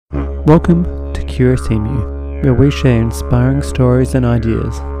Welcome to Curious Emu, where we share inspiring stories and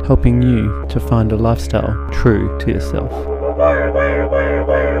ideas, helping you to find a lifestyle true to yourself.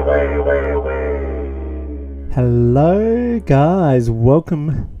 Hello guys,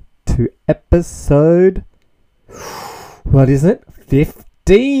 welcome to episode, what is it?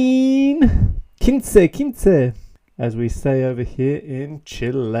 15! Quince, as we say over here in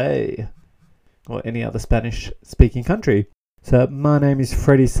Chile, or any other Spanish-speaking country. So my name is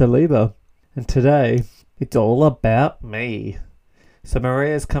Freddie Saliba, and today it's all about me. So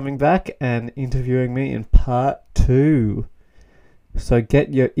Maria's coming back and interviewing me in part 2. So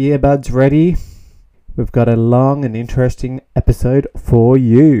get your earbuds ready. We've got a long and interesting episode for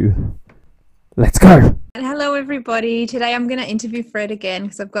you. Let's go! Hello everybody. Today I'm going to interview Fred again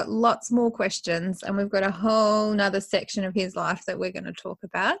because I've got lots more questions and we've got a whole nother section of his life that we're going to talk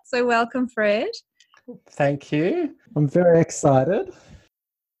about. So welcome, Fred. Thank you. I'm very excited.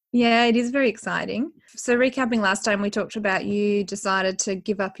 Yeah, it is very exciting. So recapping last time, we talked about you decided to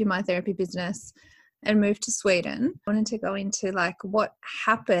give up your mytherapy business and move to Sweden. I wanted to go into like what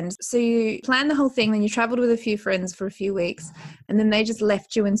happened. So you planned the whole thing, then you traveled with a few friends for a few weeks, and then they just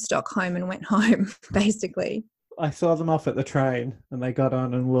left you in Stockholm and went home, basically. I saw them off at the train and they got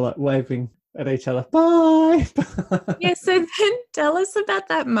on and were like waving at each other. Bye! Yeah, so then tell us about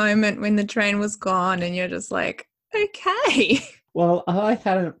that moment when the train was gone and you're just like, okay. Well, I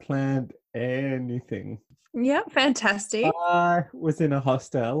hadn't planned anything. Yeah, fantastic. I was in a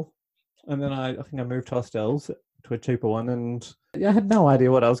hostel, and then I think I moved hostels to a cheaper one, and I had no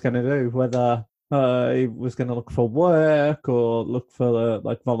idea what I was going to do, whether I was going to look for work or look for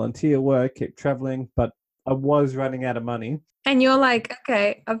like volunteer work, keep traveling, but I was running out of money. And you're like,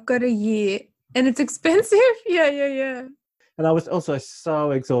 okay, I've got a year and it's expensive. Yeah. And I was also so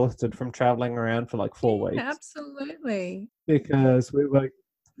exhausted from traveling around for like 4 weeks. Absolutely. Because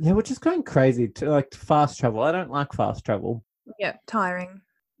we're just going crazy to like fast travel. I don't like fast travel. Yeah, tiring.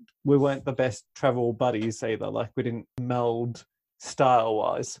 We weren't the best travel buddies either. Like we didn't meld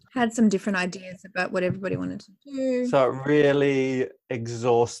style-wise. Had some different ideas about what everybody wanted to do. So it really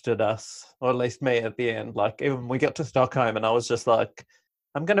exhausted us, or at least me at the end. Like even we got to Stockholm and I was just like,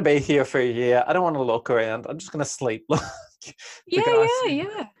 I'm going to be here for a year. I don't want to look around. I'm just going to sleep.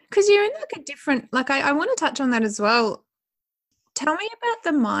 Yeah. Because you're in like a different, like I want to touch on that as well. Tell me about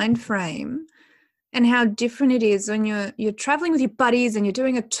the mind frame and how different it is when you're traveling with your buddies and you're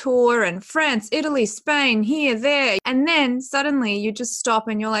doing a tour in France, Italy, Spain, here, there. And then suddenly you just stop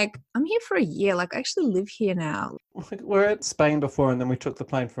and you're like, I'm here for a year. Like I actually live here now. We're at Spain before, and then we took the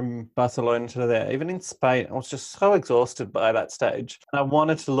plane from Barcelona to there. Even in Spain, I was just so exhausted by that stage. And I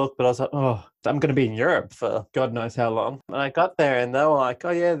wanted to look, but I was like, oh, I'm going to be in Europe for God knows how long. And I got there and they were like, oh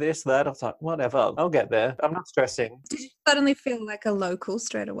yeah, this, that. I was like, whatever, I'll get there. I'm not stressing. Did you suddenly feel like a local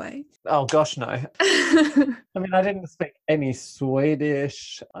straight away? Oh gosh, no. I mean, I didn't speak any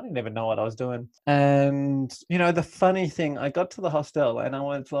Swedish. I didn't even know what I was doing. And, the funny thing, I got to the hostel and I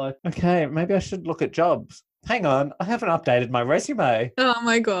was like, okay, maybe I should look at jobs. Hang on, I haven't updated my resume. Oh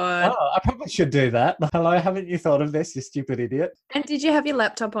my God. Oh, I probably should do that. Hello, haven't you thought of this, you stupid idiot? And did you have your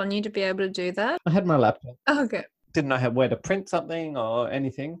laptop on you to be able to do that? I had my laptop. Oh, okay. Didn't know where to print something or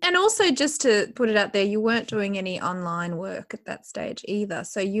anything. And also, just to put it out there, you weren't doing any online work at that stage either.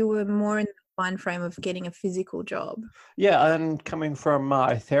 So you were more in the mind frame of getting a physical job. Yeah, and coming from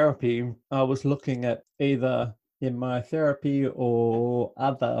my therapy, I was looking at either in my therapy or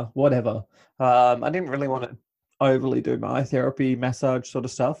other, whatever. I didn't really want to overly do my therapy, massage sort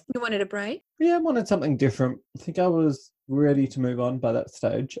of stuff. You wanted a break? Yeah, I wanted something different. I think I was ready to move on by that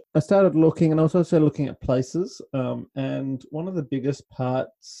stage. I started looking, and I was also looking at places. And one of the biggest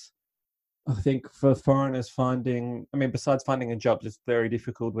parts, I think, for foreigners besides finding a job, it's very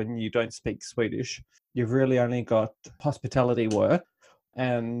difficult when you don't speak Swedish. You've really only got hospitality work,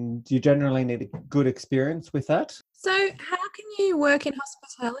 and you generally need a good experience with that. So how can you work in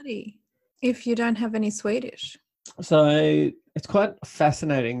hospitality if you don't have any Swedish? So it's quite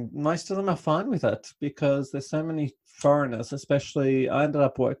fascinating. Most of them are fine with it because there's so many foreigners, especially I ended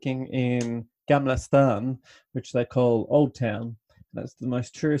up working in Gamla Stan, which they call Old Town. That's the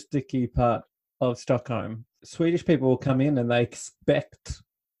most touristic-y part of Stockholm. Swedish people will come in and they expect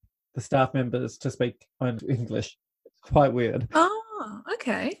the staff members to speak only English. It's quite weird. Oh,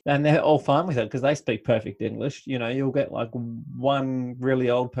 okay. And they're all fine with it because they speak perfect English. You'll get like one really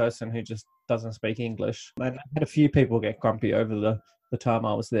old person who just doesn't speak English. And I had a few people get grumpy over the time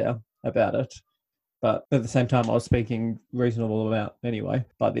I was there about it. But at the same time, I was speaking reasonable amount anyway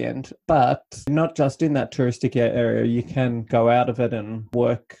by the end. But not just in that touristic area, you can go out of it and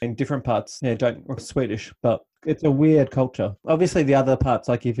work in different parts. Yeah, don't Swedish, but it's a weird culture. Obviously, the other parts,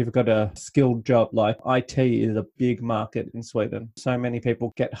 like if you've got a skilled job, like IT is a big market in Sweden. So many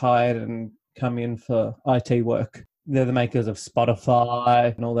people get hired and come in for IT work. They're the makers of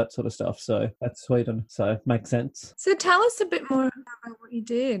Spotify and all that sort of stuff. So that's Sweden. So it makes sense. So tell us a bit more about what you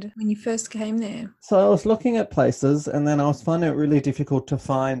did when you first came there. So I was looking at places and then I was finding it really difficult to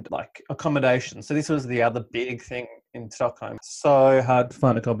find like accommodation. So this was the other big thing in Stockholm. So hard to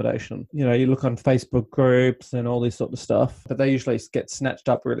find accommodation. You know, you look on Facebook groups and all this sort of stuff, but they usually get snatched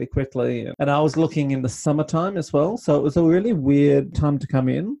up really quickly. And I was looking in the summertime as well. So it was a really weird time to come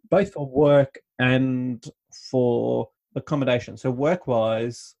in, both for work and for accommodation. So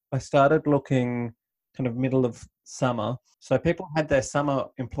work-wise, I started looking kind of middle of summer. So people had their summer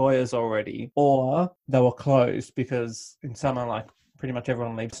employers already, or they were closed because in summer, like pretty much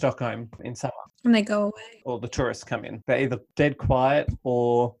everyone leaves Stockholm in summer. And they go away. Or the tourists come in. They're either dead quiet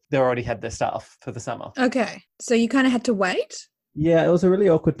or they already had their staff for the summer. Okay. So you kind of had to wait? Yeah, it was a really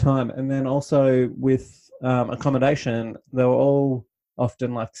awkward time. And then also with accommodation, they were all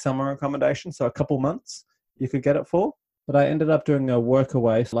often like summer accommodation. So a couple months you could get it for. But I ended up doing a work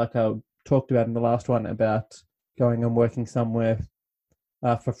away, like I talked about in the last one about going and working somewhere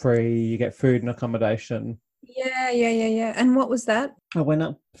for free. You get food and accommodation. Yeah. And what was that? I went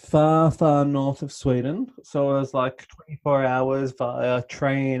up far, far north of Sweden. So it was like 24 hours via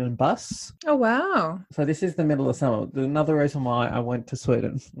train and bus. Oh, wow. So this is the middle of summer. Another reason why I went to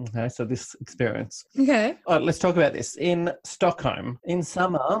Sweden. Okay, so this experience. Okay. All right, let's talk about this. In Stockholm, in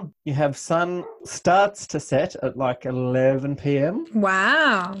summer, you have sun starts to set at like 11 p.m.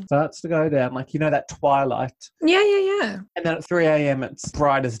 Wow. Starts to go down, like, you know, that twilight. Yeah. And then at 3 a.m., it's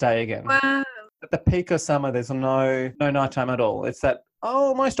bright as day again. Wow. At the peak of summer, there's no nighttime at all. It's that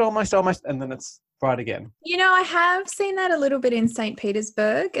almost, and then it's bright again. You know, I have seen that a little bit in St.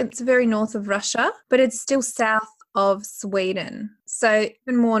 Petersburg. It's very north of Russia, but it's still south of Sweden. So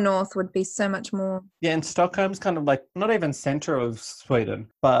even more north would be so much more. Yeah, and Stockholm's kind of like not even center of Sweden,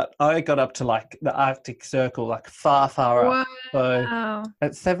 but I got up to like the Arctic Circle, like far up. So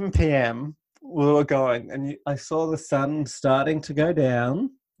at 7 p.m. we were going and I saw the sun starting to go down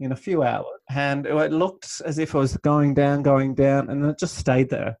in a few hours, and it looked as if it was going down, and it just stayed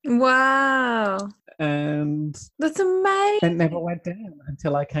there. Wow. And that's amazing. It never went down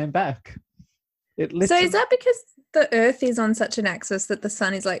until I came back. So is that because the Earth is on such an axis that the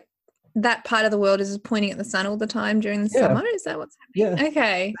sun is like, that part of the world is pointing at the sun all the time during the summer? Is that what's happening? Yeah.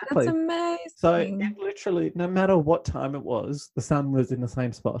 Okay, exactly. That's amazing. So it literally, no matter what time it was, the sun was in the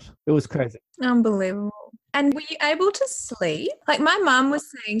same spot. It was crazy. Unbelievable. And were you able to sleep? Like my mum was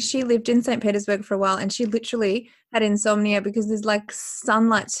saying she lived in St. Petersburg for a while and she literally had insomnia because there's like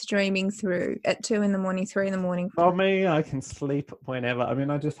sunlight streaming through at 2 a.m, 3 a.m. For me, I can sleep whenever. I mean,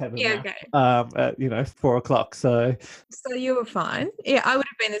 I just have a nap at 4 o'clock. So you were fine. Yeah, I would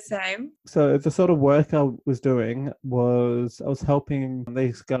have been the same. So the sort of work I was doing was I was helping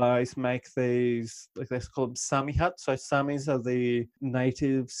these guys make these, like they call them Sami huts. So Samis are the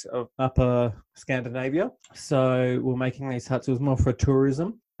natives of Upper Scandinavia. So we're making these huts. It was more for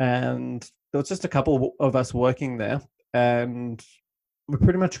tourism. And there was just a couple of us working there. And we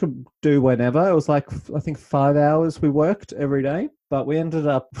pretty much could do whenever. It was like, I think 5 hours we worked every day. But we ended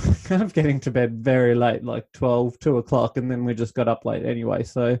up kind of getting to bed very late, like 2 o'clock. And then we just got up late anyway.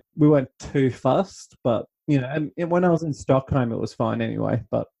 So we weren't too fussed. But, and when I was in Stockholm, it was fine anyway.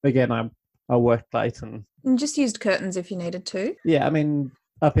 But again, I worked late. And just used curtains if you needed to. Yeah, I mean,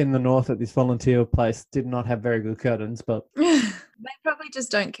 up in the north at this volunteer place did not have very good curtains, but they probably just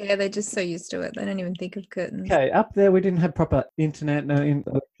don't care. They're just so used to it. They don't even think of curtains. Okay, up there we didn't have proper internet, no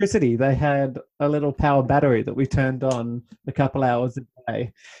electricity. They had a little power battery that we turned on a couple hours a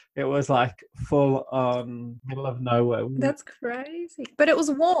day. It was like full on middle of nowhere. That's crazy. But it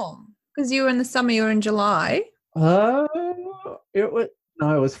was warm because you were in the summer, you were in July. It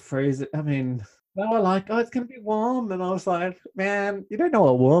was freezing. I mean, they were like, it's going to be warm. And I was like, man, you don't know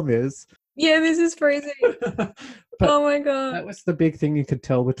what warm is. Yeah, this is freezing. Oh, my God. That was the big thing you could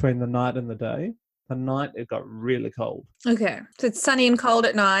tell between the night and the day. The night, it got really cold. Okay. So it's sunny and cold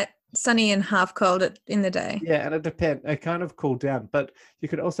at night, sunny and half cold in the day. Yeah, and it kind of cooled down. But you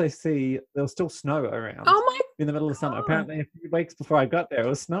could also see there was still snow around. Oh, my in the middle of summer. Apparently, a few weeks before I got there, it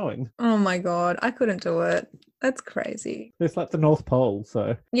was snowing. Oh, my God. I couldn't do it. That's crazy. It's like the North Pole,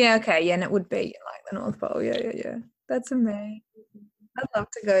 so. Yeah, okay. Yeah, and it would be like the North Pole. Yeah. That's amazing. I'd love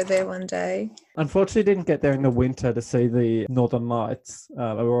to go there one day. Unfortunately, didn't get there in the winter to see the Northern Lights,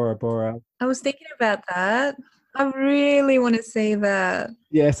 Aurora Boreal. I was thinking about that. I really want to see that.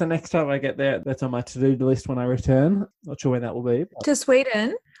 Yeah, so next time I get there, that's on my to-do list when I return. Not sure when that will be. To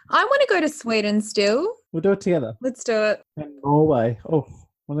Sweden? I want to go to Sweden still. We'll do it together. Let's do it. And Norway. Oh,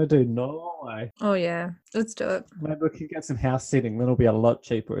 I want to do Norway. Oh, yeah. Let's do it. Maybe we can get some house sitting. Then it'll be a lot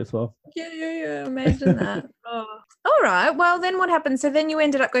cheaper as well. Yeah. Imagine that. Oh. All right. Well, then what happened? So then you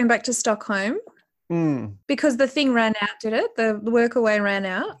ended up going back to Stockholm because the thing ran out, did it? The work away ran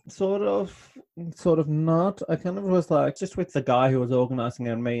out? Sort of not. I kind of was like just with the guy who was organising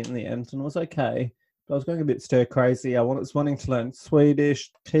and me in the end, and it was okay. I was going a bit stir crazy. I was wanting to learn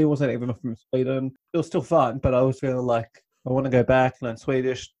Swedish. He wasn't even from Sweden. It was still fun, but I was feeling like I want to go back, learn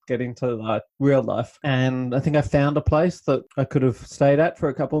Swedish, get into like real life. And I think I found a place that I could have stayed at for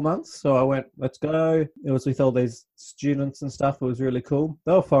a couple of months. So I went, let's go. It was with all these students and stuff. It was really cool.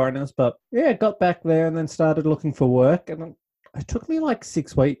 They were foreigners, but yeah, got back there and then started looking for work. And it took me like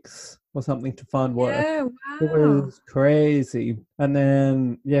 6 weeks or something to find work. Yeah, wow. It was crazy. And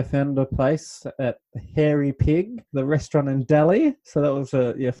then, found a place at Hairy Pig, the restaurant in Delhi. So that was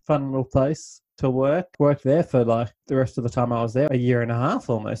a fun little place to work. Worked there for like the rest of the time I was there, a year and a half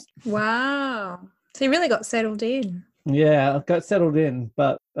almost. Wow. So you really got settled in. Yeah, I got settled in,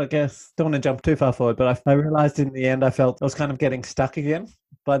 but I guess don't want to jump too far forward, but I realized in the end I felt I was kind of getting stuck again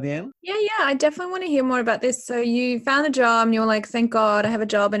by the end. Yeah, I definitely want to hear more about this. So you found a job and you're like, thank God I have a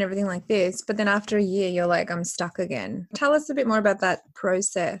job and everything like this. But then after a year, you're like, I'm stuck again. Tell us a bit more about that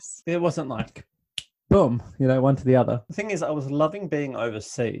process. It wasn't like, boom, one to the other. The thing is, I was loving being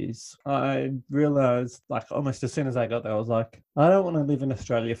overseas. I realized, like, almost as soon as I got there, I was like, I don't want to live in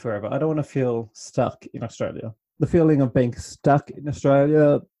Australia forever. I don't want to feel stuck in Australia. The feeling of being stuck in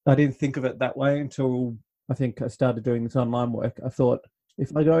Australia, I didn't think of it that way until I think I started doing this online work. I thought,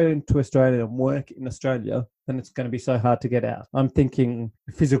 if I go into Australia and work in Australia, then it's going to be so hard to get out. I'm thinking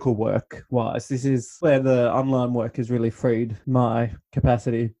physical work-wise. This is where the online work has really freed my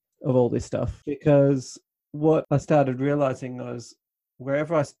capacity of all this stuff. Because what I started realizing was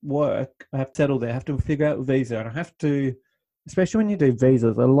wherever I work, I have to settle there. I have to figure out a visa, and I have to, especially when you do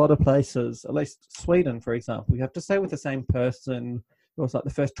visas, a lot of places, at least Sweden, for example, you have to stay with the same person. It was like the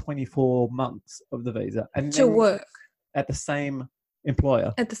first 24 months of the visa. And to work. At the same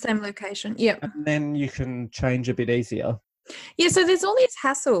employer. At the same location, yeah. And then you can change a bit easier. Yeah, so there's all these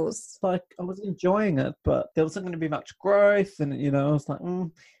hassles. Like, I was enjoying it, but there wasn't going to be much growth. And, I was like,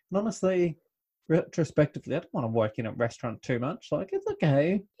 and honestly, retrospectively, I don't want to work in a restaurant too much. Like, it's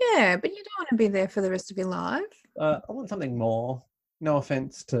okay. Yeah, but you don't want to be there for the rest of your life. I want something more. No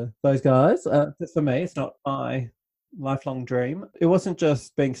offense to those guys. For me, it's not my lifelong dream. It wasn't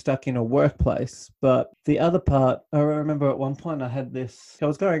just being stuck in a workplace, but the other part, I remember at one point I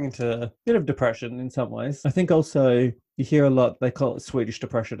was going into a bit of depression in some ways. I think also you hear a lot, they call it Swedish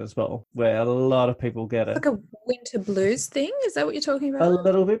depression as well, where a lot of people get it. Like a winter blues thing? Is that what you're talking about? A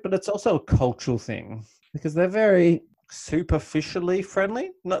little bit, but it's also a cultural thing because they're very superficially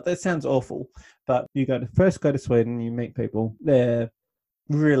friendly. Not that sounds awful, but you go to Sweden, you meet people, they're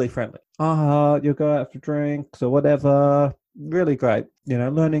really friendly. You'll go out for drinks or whatever. Really great.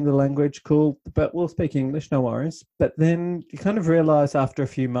 Learning the language, cool. But we'll speak English, no worries. But then you kind of realize after a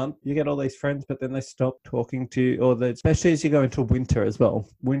few months, you get all these friends, but then they stop talking to you, especially as you go into winter as well.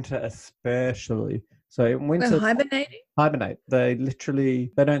 Winter especially. So in winter... They're hibernating? Hibernate. They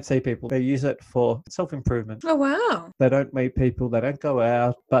don't see people. They use it for self-improvement. Oh, wow. They don't meet people. They don't go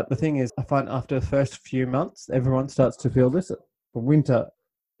out. But the thing is, I find after the first few months, everyone starts to feel this. For winter,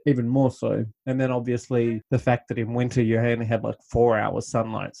 even more so. And then obviously the fact that in winter you only had like 4 hours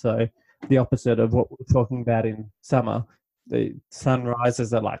sunlight. So the opposite of what we're talking about in summer. The sun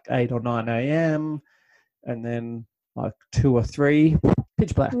rises at like 8 or 9 a.m. and then like 2 or 3,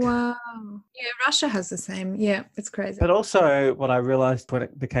 pitch black. Wow. Yeah, Russia has the same. Yeah, it's crazy. But also what I realized when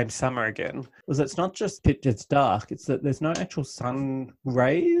it became summer again was it's not just it's dark. It's that there's no actual sun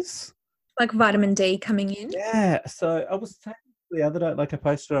rays. Like vitamin D coming in. Yeah. So I was saying the other day, like I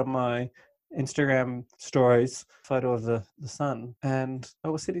posted on my Instagram stories photo of the sun, and I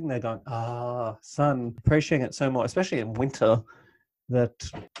was sitting there going, sun, appreciating it so more, especially in winter, that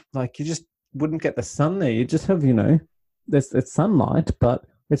like you just wouldn't get the sun there. You just have, it's sunlight, but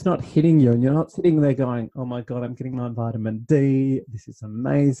it's not hitting you, and you're not sitting there going, oh my God, I'm getting my vitamin D. This is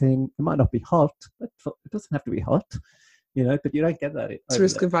amazing. It might not be hot. It doesn't have to be hot. But you don't get that. It's a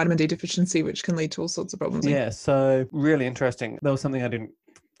risk of vitamin D deficiency, which can lead to all sorts of problems. Yeah, so really interesting. That was something I didn't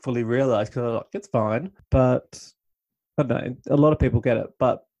fully realize because I was like, it's fine. But I don't know, a lot of people get it.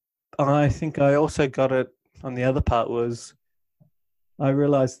 But I think I also got it on the other part was I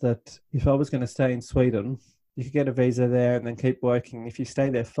realized that if I was going to stay in Sweden, you could get a visa there and then keep working. If you stay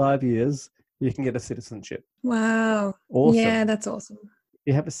there 5 years, you can get a citizenship. Wow. Awesome. Yeah, that's awesome.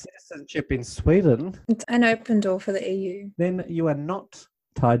 You have a citizenship in Sweden. It's an open door for the EU. Then you are not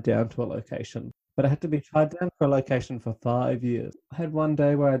tied down to a location. But I had to be tied down for a location for 5 years. I had one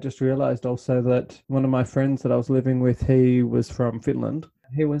day where I just realized also that one of my friends that I was living with, he was from Finland.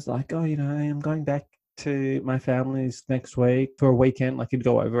 He was like, oh, I'm going back to my family's next week for a weekend. Like, he'd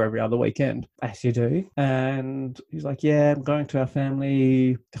go over every other weekend, as you do. And he's like, yeah, I'm going to our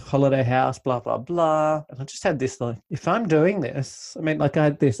family holiday house, blah, blah, blah. And I just had this, like, if I'm doing this, I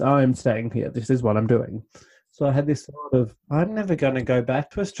had this, I'm staying here. This is what I'm doing. So I had this thought of, I'm never going to go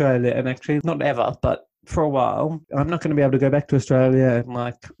back to Australia, and actually not ever, but for a while, I'm not going to be able to go back to Australia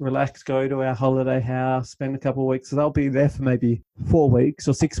and relax, go to our holiday house, spend a couple of weeks. So I'll be there for maybe 4 weeks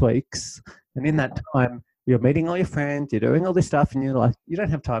or 6 weeks. And in that time, you're meeting all your friends, you're doing all this stuff, and you're like, you don't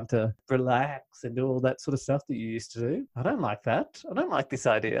have time to relax and do all that sort of stuff that you used to do. I don't like that. I don't like this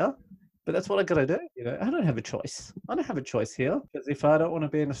idea. But that's what I got to do. I don't have a choice. I don't have a choice here, because if I don't want to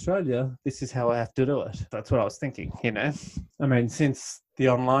be in Australia, this is how I have to do it. That's what I was thinking, since the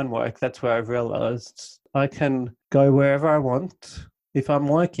online work, that's where I've realized I can go wherever I want. If I'm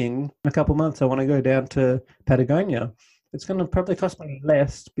working in a couple of months, I want to go down to Patagonia. It's going to probably cost me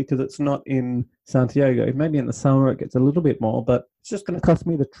less because it's not in Santiago. Maybe in the summer it gets a little bit more, but it's just going to cost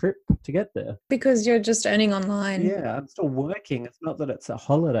me the trip to get there. Because you're just earning online. Yeah, I'm still working. It's not that it's a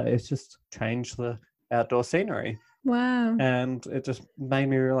holiday. It's just change the outdoor scenery. Wow. And it just made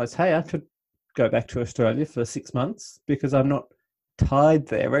me realize, hey, I could go back to Australia for 6 months because I'm not tied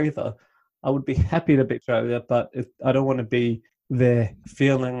there either. I would be happy to be Australia, but I don't want to be there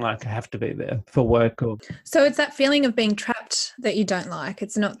feeling like I have to be there for work. So it's that feeling of being trapped that you don't like.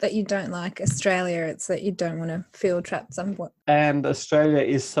 It's not that you don't like Australia, it's that you don't want to feel trapped somewhat. And Australia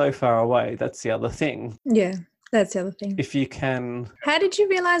is so far away. That's the other thing. Yeah, that's the other thing. If you can... How did you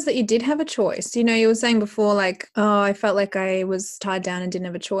realise that you did have a choice? You were saying before, I felt like I was tied down and didn't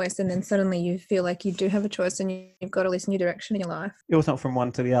have a choice. And then suddenly you feel like you do have a choice and you've got all this new direction in your life. It was not from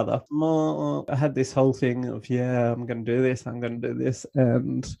one to the other. I had this whole thing of, I'm going to do this, I'm going to do this.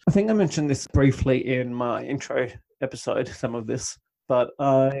 And I think I mentioned this briefly in my intro episode, some of this. But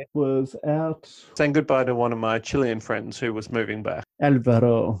I was out saying goodbye to one of my Chilean friends who was moving back,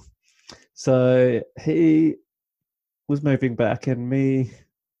 Alvaro. So he was moving back, and me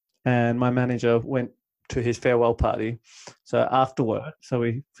and my manager went to his farewell party. So after work,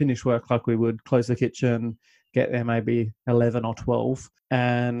 we finished work like we would, close the kitchen, get there maybe 11 or 12,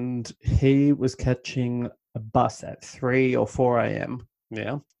 and he was catching a bus at 3 or 4 a.m.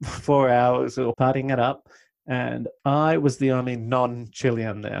 4 hours, we were partying it up, and I was the only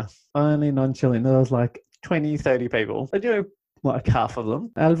non-Chilean there. Only non-Chilean. There was 20, 30 people. I knew half of them.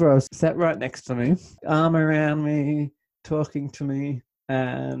 Alvaro sat right next to me, arm around me, talking to me,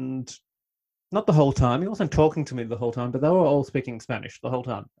 and not the whole time. He wasn't talking to me the whole time, but they were all speaking Spanish the whole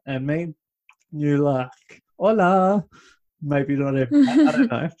time. And me, you hola, maybe not every, I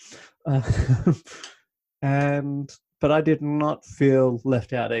don't know. But I did not feel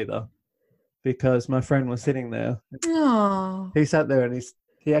left out either, because my friend was sitting there. Aww. He sat there and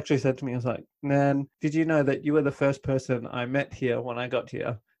he actually said to me, I was like, man, did you know that you were the first person I met here when I got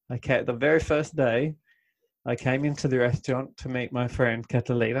here? The very first day, I came into the restaurant to meet my friend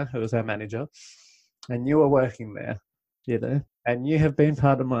Catalina, who was our manager, and you were working there, and you have been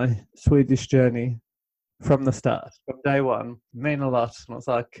part of my Swedish journey from the start, from day one. It meant a lot. And I was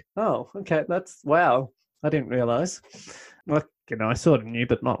like, oh, okay, wow. I didn't realize. I sort of knew,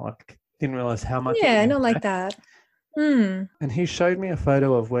 but didn't realize how much. Yeah, not like that. And he showed me a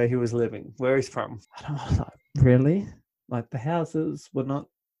photo of where he was living, where he's from. I was like, really? The houses were not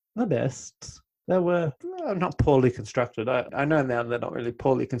the best. They were not poorly constructed. I know now they're not really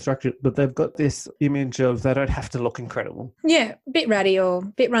poorly constructed, but they've got this image of they don't have to look incredible. Yeah, a bit ratty or a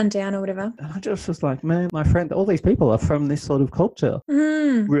bit run down or whatever. And I just was like, man, my friend, all these people are from this sort of culture.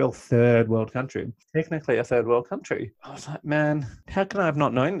 Real third world country. Technically a third world country. I was like, man, how can I have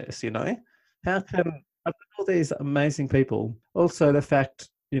not known this, How can I've got all these amazing people? Also the fact,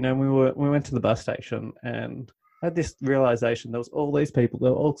 we went to the bus station and I had this realization, there was all these people, they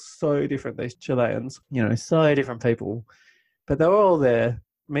were all so different, these Chileans, so different people, but they were all there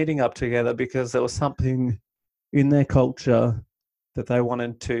meeting up together because there was something in their culture that they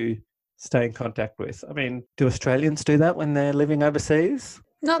wanted to stay in contact with. Do Australians do that when they're living overseas?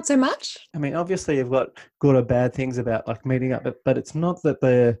 Not so much. Obviously you've got good or bad things about meeting up, but it's not that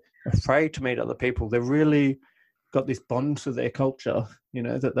they're afraid to meet other people. They've really got this bond to their culture,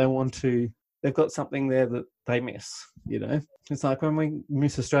 that they want to. They've got something there that they miss, It's like when we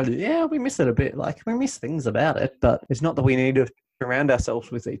miss Australia, we miss it a bit. We miss things about it, but it's not that we need to surround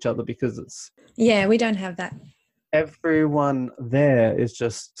ourselves with each other because it's... Yeah, we don't have that everyone there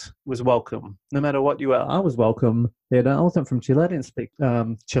was welcome. No matter what you were, I was welcome. Yeah, I wasn't from Chile. I didn't speak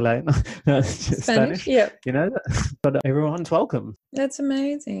Chilean, Spanish. Yeah. You know, but everyone's welcome. That's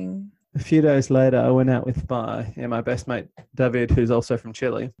amazing. A few days later, I went out with my best mate, David, who's also from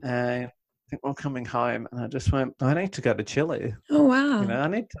Chile. And I think we're coming home and I just went, I need to go to Chile. Oh, wow. You know, I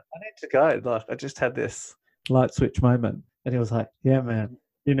need to go. Like, I just had this light switch moment. And he was like, yeah, man,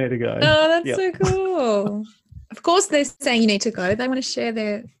 you need to go. Oh, that's so cool. Of course, they're saying you need to go. They want to share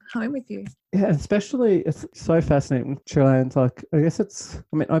their home with you. Yeah, especially it's so fascinating. Chileans, like, I guess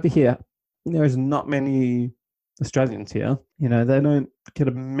over here, there's not many Australians here. You know, they don't get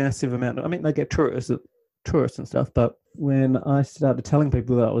a massive amount they get tourists and stuff. But when I started telling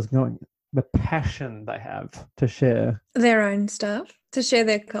people that I was going, the passion they have to share their own stuff, to share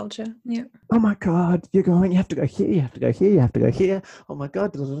their culture. Yeah. Oh my God, you're going, you have to go here, you have to go here, you have to go here. Oh my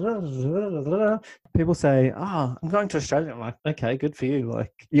God. People say, I'm going to Australia. I'm like, okay, good for you.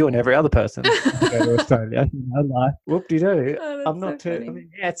 Like, you and every other person go to Australia. You know, like, whoop-de-doo. Oh, I'm not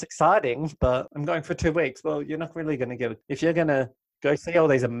it's exciting, but I'm going for 2 weeks. Well, you're not really going to get it. If you're going to go see all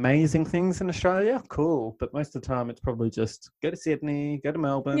these amazing things in Australia, cool. But most of the time, it's probably just go to Sydney, go to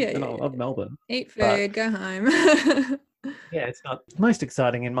Melbourne. I love Melbourne. Eat food, go home. Yeah, it's not most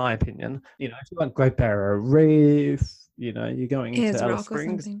exciting in my opinion. You know, if you want Great Barrier Reef, you know, you're going to Alice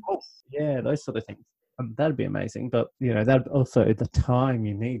Springs. Yeah, those sort of things. That'd be amazing. But, you know, that also the time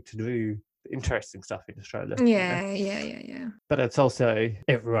you need to do interesting stuff in Australia. Yeah, you know? yeah. But it's also,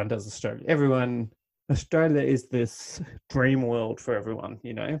 everyone does Australia. Australia is this dream world for everyone,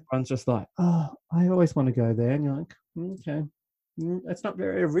 you know. Everyone's just like, I always want to go there. And you're like, okay. It's not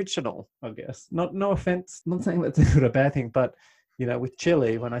very original, I guess. No offense, not saying that's a good or bad thing, but, you know, with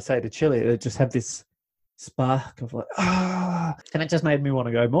Chile, when I say to Chile, they just have this spark of like, and it just made me want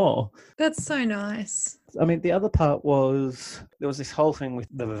to go more. That's so nice. I mean, the other part was there was this whole thing with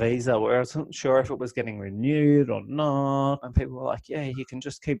the visa where I wasn't sure if it was getting renewed or not. And people were like, yeah, you can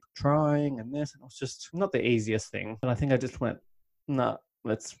just keep trying and this. And it was just not the easiest thing. And I think I just went, no,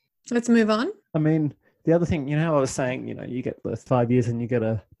 let's move on. I mean, the other thing, you know, I was saying, you know, you get the 5 years and you get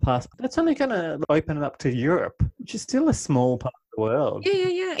a passport. That's only going to open it up to Europe, which is still a small part of the world.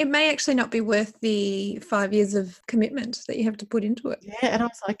 Yeah. It may actually not be worth the 5 years of commitment that you have to put into it. Yeah, and I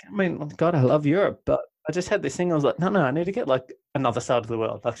was like, I mean, God, I love Europe, but I just had this thing. I was like, no, I need to get like another side of the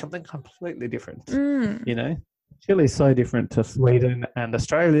world, like something completely different, you know? Chile is so different to Sweden and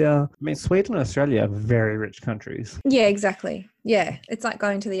Australia. I mean, Sweden and Australia are very rich countries. Yeah, exactly. Yeah, it's like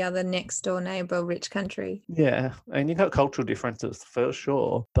going to the other next door neighbor rich country. Yeah, and you got cultural differences for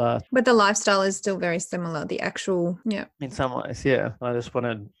sure, but the lifestyle is still very similar. The actual, yeah. In some ways, yeah. I was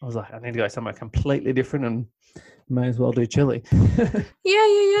like, I need to go somewhere completely different and may as well do Chile.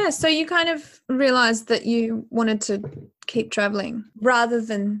 Yeah. So you kind of realized that you wanted to keep traveling rather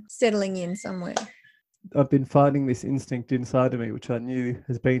than settling in somewhere. I've been finding this instinct inside of me, which I knew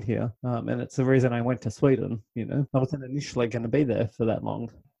has been here. And it's the reason I went to Sweden, you know. I wasn't initially going to be there for that long.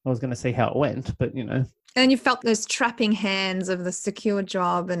 I was going to see how it went, but, you know. And you felt those trapping hands of the secure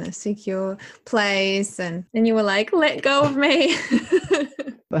job and a secure place. And you were like, let go of me.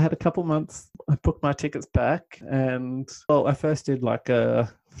 I had a couple months. I booked my tickets back. And, I first did like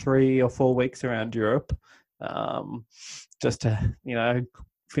 3 or 4 weeks around Europe just to, you know,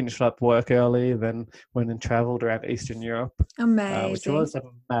 finished up work early, then went and travelled around Eastern Europe. Amazing. Which was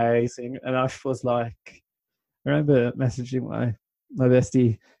amazing. And I was like, I remember messaging my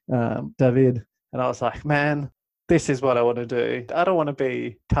bestie, David, and I was like, man, this is what I want to do. I don't want to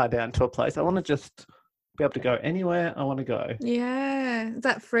be tied down to a place. I want to just be able to go anywhere I want to go. Yeah,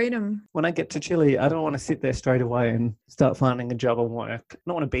 that freedom. When I get to Chile, I don't want to sit there straight away and start finding a job and work. I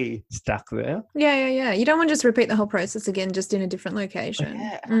don't want to be stuck there. Yeah. You don't want to just repeat the whole process again, just in a different location.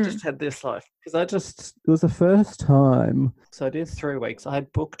 Yeah, I just had this life because it was the first time. So I did 3 weeks. I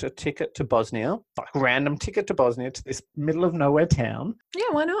had booked a ticket to Bosnia, like random ticket to Bosnia to this middle of nowhere town.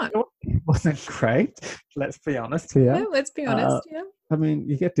 Yeah, why not? It wasn't great. Let's be honest here. Yeah, let's be honest. Yeah. I mean,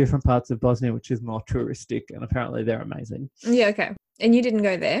 you get different parts of Bosnia, which is more touristic, and apparently they're amazing. Yeah, okay. And you didn't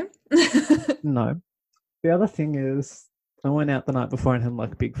go there? No. The other thing is, I went out the night before and had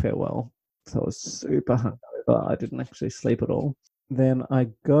like a big farewell. So I was super hungover. I didn't actually sleep at all. Then I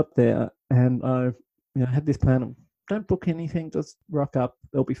got there and I had this plan of don't book anything, just rock up,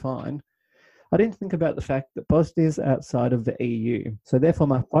 they'll be fine. I didn't think about the fact that Bosnia is outside of the EU. So therefore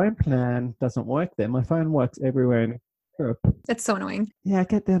my phone plan doesn't work there. My phone works everywhere in Europe. That's so annoying. Yeah, I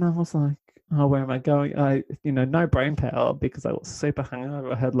get there and I was like, where am I going? No brain power because I was super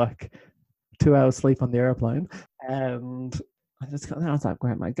hungover. I had like 2 hours sleep on the airplane. And I just got there. I was like,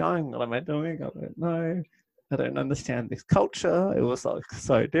 where am I going? What am I doing? I don't know. I don't understand this culture. It was like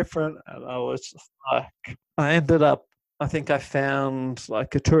so different. And I was just like, I ended up, I think I found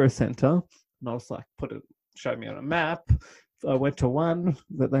like a tourist center and I was like, show me on a map. I went to one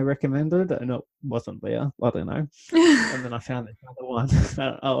that they recommended and it wasn't there. I don't know. And then I found this other one.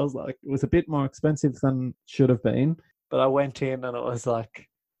 And I was like, it was a bit more expensive than it should have been. But I went in and it was like,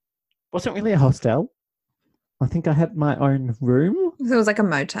 wasn't really a hostel. I think I had my own room. So it was like a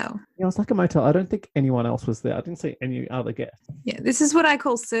motel. Yeah, it was like a motel. I don't think anyone else was there. I didn't see any other guests. Yeah, this is what I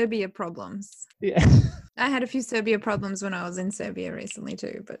call Serbia problems. Yeah. I had a few Serbia problems when I was in Serbia recently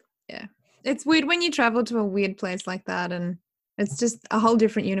too, but yeah. It's weird when you travel to a weird place like that and it's just a whole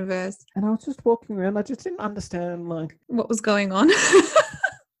different universe. And I was just walking around. I just didn't understand like what was going on.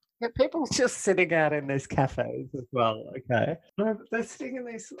 Yeah, people just sitting out in these cafes as well, okay? No, but they're sitting in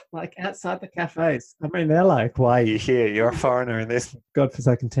these, like, outside the cafes. I mean, they're like, why are you here? You're a foreigner in this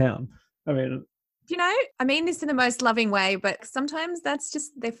godforsaken town. I mean... Do you know, I mean this in the most loving way, but sometimes that's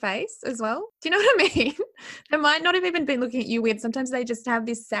just their face as well. Do you know what I mean? They might not have even been looking at you weird. Sometimes they just have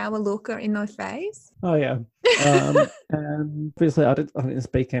this sour look in their face. Oh, yeah. And obviously I didn't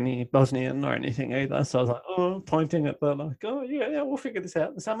speak any Bosnian or anything either. So I was like, pointing at them like, yeah, we'll figure this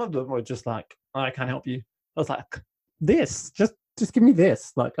out. And some of them were just like, I can't help you. I was like, just give me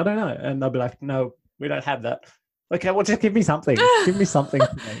this. Like, I don't know. And they'll be like, no, we don't have that. Okay, well, just give me something. Give me something.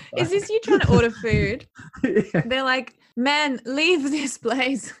 Is this you trying to order food? Yeah. They're like, man, leave this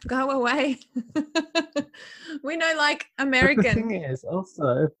place. Go away. We know, like, American. But the thing is,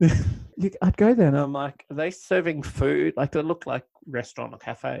 also, I'd go there and I'm like, are they serving food? Like, they look like restaurant or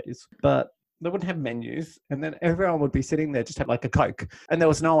cafes, but they wouldn't have menus. And then everyone would be sitting there, just have like a Coke. And there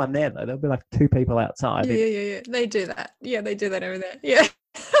was no one there, though. There'd be like two people outside. Yeah. They do that. Yeah, they do that over there. Yeah.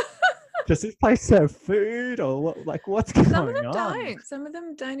 Does this place serve food or what? Like, what's going on? Some of them don't. Some of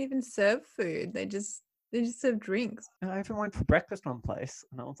them don't even serve food. They just serve drinks. I even went for breakfast one place,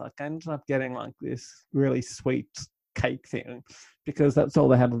 and I was like, I ended up getting like this really sweet cake thing because that's all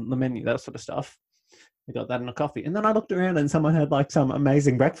they had on the menu, that sort of stuff. I got that in a coffee, and then I looked around, and someone had like some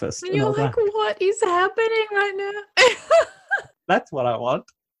amazing breakfast. And you're like, what is happening right now? That's what I want.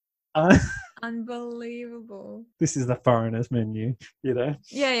 Unbelievable. This is the foreigners menu, you know?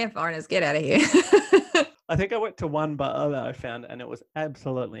 Yeah, foreigners, get out of here. I think I went to one bar that I found and it was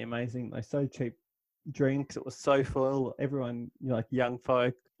absolutely amazing. They're so cheap drinks. It was so full. Everyone, like young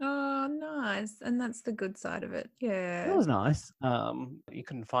folk. Oh, nice. And that's the good side of it. Yeah. It was nice. You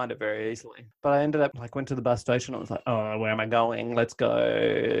couldn't find it very easily. But I ended up, went to the bus station. I was like, where am I going? Let's go.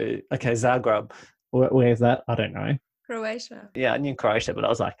 Okay, Zagreb. Where's that? I don't know. Croatia. Yeah, I knew Croatia, but I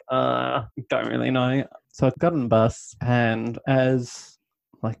was like, don't really know. So I got on the bus and as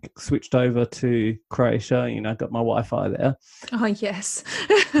switched over to Croatia, got my Wi-Fi there. Oh, yes.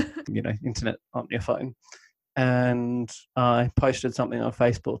 Internet on your phone. And I posted something on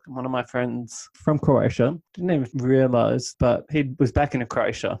Facebook. And one of my friends from Croatia, didn't even realize, but he was back in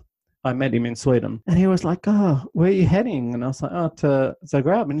Croatia. I met him in Sweden. And he was like, where are you heading? And I was like, to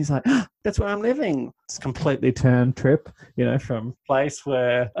Zagreb. And he's like, that's where I'm living. It's a completely turned trip, from place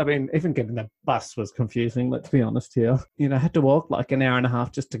where, even getting the bus was confusing, let's be honest here. I had to walk like an hour and a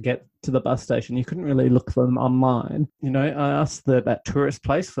half just to get to the bus station. You couldn't really look for them online. I asked that tourist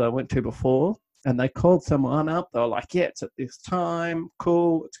place that I went to before. And they called someone up. They were like, yeah, it's at this time.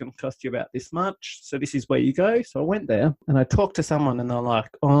 Cool. It's going to cost you about this much. So this is where you go. So I went there and I talked to someone and they're like,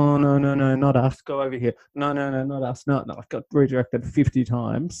 oh, no, not us. Go over here. No, not us. No. I got redirected 50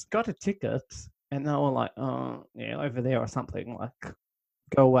 times. Got a ticket and they were like, oh, yeah, over there or something. Like,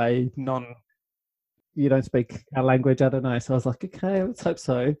 go away. You don't speak our language. I don't know. So I was like, okay, let's hope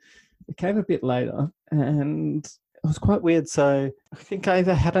so. It came a bit later and it was quite weird. So I think I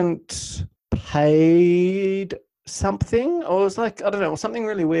either hadn't paid something or it was like, I don't know, something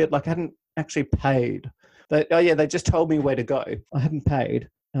really weird. Like I hadn't actually paid. They just told me where to go. I hadn't paid.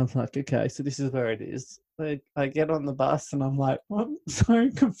 And I was like, okay, so this is where it is. I get on the bus and I'm like, I'm so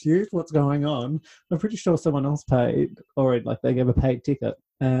confused what's going on. I'm pretty sure someone else paid or they gave a paid ticket.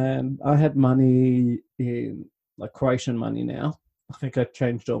 And I had money in Croatian money now. I think I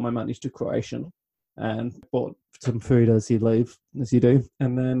changed all my monies to Croatian and bought some food as you do.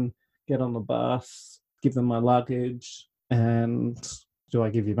 And then get on the bus, give them my luggage, and do I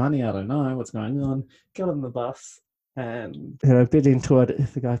give you money? I don't know what's going on. Get on the bus and a bit into it.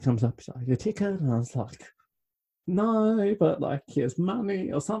 If the guy comes up, he's like, your ticket? And I was like, no, but like here's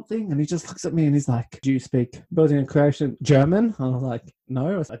money or something. And he just looks at me and he's like, do you speak building and creation German? I was like,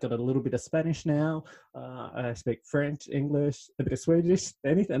 no, I got a little bit of Spanish now. I speak French, English, a bit of Swedish,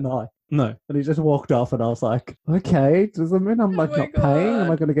 anything. And I'm like, no. And he just walked off and I was like, okay, does that mean I'm like my not paying? Am I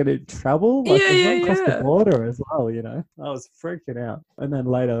God. going to get in trouble? Like Yeah, it's yeah, not across the yeah. border as well, you know? I was freaking out. And then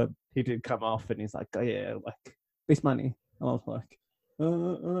later he did come off and he's like, oh yeah, like this money. And I was like,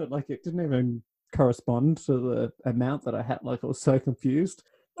 like it didn't even correspond to the amount that I had. Like I was so confused.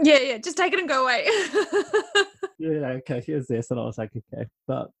 Yeah, just take it and go away. Yeah, okay, here's this. And I was like, okay.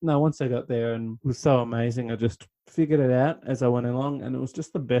 But no, once I got there and it was so amazing, I just figured it out as I went along. And it was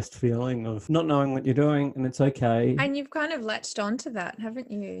just the best feeling of not knowing what you're doing and it's okay. And you've kind of latched onto that,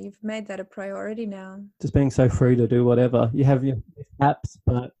 haven't you? You've made that a priority now. Just being so free to do whatever. You have your mishaps,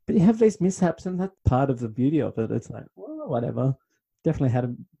 but you have these mishaps and that's part of the beauty of it. It's like, well, whatever. Definitely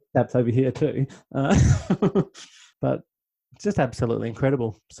had mishaps over here too. But it's just absolutely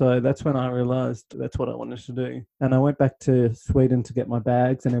incredible. So that's when I realized that's what I wanted to do. And I went back to Sweden to get my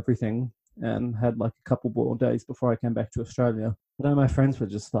bags and everything and had like a couple more days before I came back to Australia. But all my friends were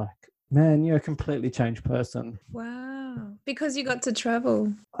just like, man, you're a completely changed person. Wow. Because you got to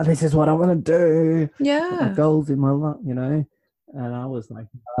travel. Oh, this is what I want to do. My Yeah. goals in my life, you know. And I was like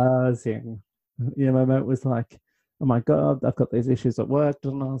buzzing. Yeah, my mate was like, oh my God, I've got these issues at work.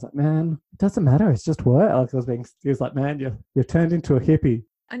 And I was like, man, it doesn't matter. It's just work. Like he was like, man, you're turned into a hippie.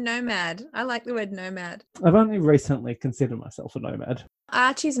 A nomad. I like the word nomad. I've only recently considered myself a nomad.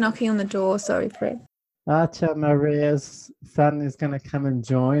 Archie's knocking on the door. Sorry, Fred. Archer Maria's son is going to come and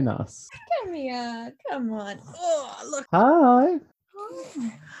join us. Come here. Come on. Oh, look. Hi.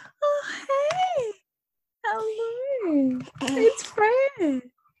 Oh, hey. Hello. It's Fred.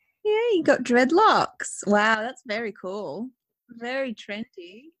 Yeah, you got dreadlocks. Wow, that's very cool. Very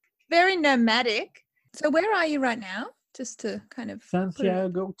trendy. Very nomadic. So where are you right now? Just to kind of put it-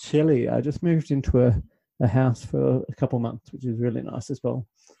 Santiago, Chile. I just moved into a house for a couple months, which is really nice as well.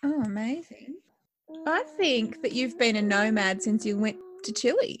 Oh, amazing. I think that you've been a nomad since you went to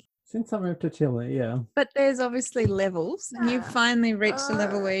Chile. Since I moved to Chile, yeah. But there's obviously levels, and you've finally reached a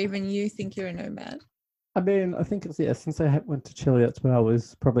level where even you think you're a nomad. I mean, I think it's, yeah, since I went to Chile, that's what I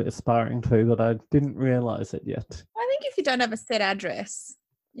was probably aspiring to, but I didn't realize it yet. I think if you don't have a set address,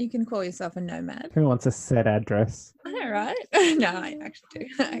 you can call yourself a nomad. Who wants a set address? I know, right? No, I actually do.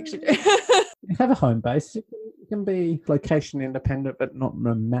 I actually do. You have a home base. You can be location independent, but not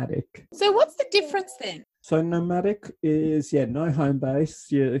nomadic. So what's the difference then? So nomadic is, yeah, no home base.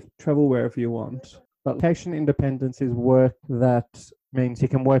 You travel wherever you want. But location independence is work that means you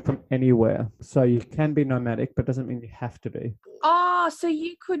can work from anywhere. So you can be nomadic, but doesn't mean you have to be. Oh, so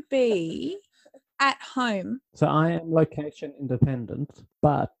you could be at home. So I am location independent,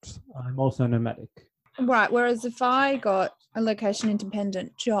 but I'm also nomadic. Right. Whereas if I got a location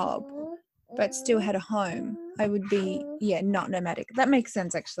independent job, but still had a home, I would be, not nomadic. That makes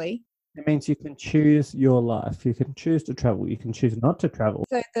sense, actually. It means you can choose your life. You can choose to travel. You can choose not to travel.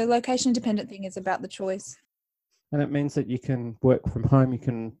 So the location independent thing is about the choice. And it means that you can work from home. You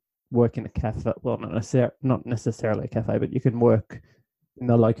can work in a cafe. Well, not necessarily a cafe, but you can work in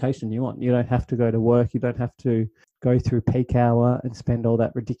the location you want. You don't have to go to work. You don't have to go through peak hour and spend all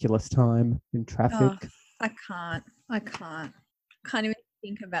that ridiculous time in traffic. I can't even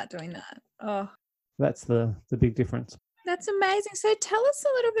think about doing that. Oh, That's the big difference. that's amazing. So tell us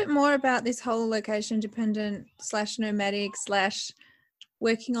a little bit more about this whole location dependent / nomadic /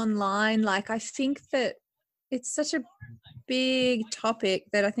 working online. Like, I think that it's such a big topic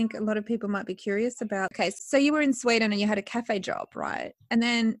that I think a lot of people might be curious about. Okay, so you were in Sweden and you had a cafe job, right? And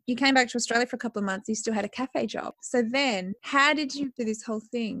then you came back to Australia for a couple of months, you still had a cafe job. So then how did you do this whole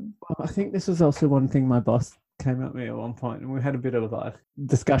thing? I think this was also one thing my boss came at me at one point, and we had a bit of like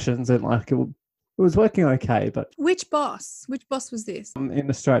discussions, and like it was working okay, but Which boss? Which boss was this? I'm in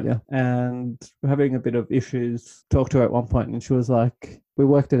Australia and we're having a bit of issues. Talked to her at one point and she was like, we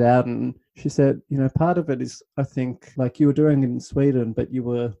worked it out, and she said, part of it is, I think, like you were doing it in Sweden, but you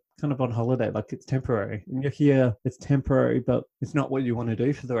were kind of on holiday, like it's temporary. And you're here, it's temporary, but it's not what you want to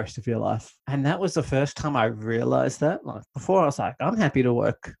do for the rest of your life. And that was the first time I realized that. Like before I was like, I'm happy to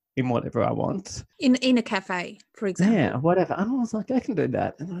work in whatever I want. In a cafe, for example. Yeah, whatever. And I was like, I can do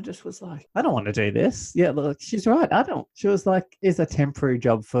that. And I just was like, I don't want to do this. Yeah, look, she's right. She was like, it's a temporary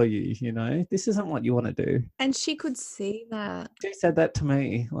job for you, This isn't what you want to do. And she could see that. She said that to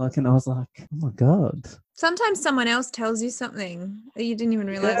me, and I was like, oh my God. Sometimes someone else tells you something that you didn't even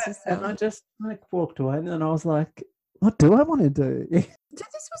realize yourself. And I just walked away, and then I was like, what do I want to do? So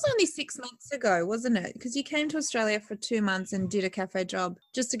this was only 6 months ago, wasn't it? Because you came to Australia for 2 months and did a cafe job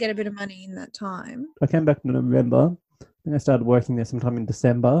just to get a bit of money in that time. I came back in November. I think I started working there sometime in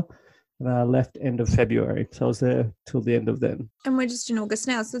December. And I left end of February. So I was there till the end of then. And we're just in August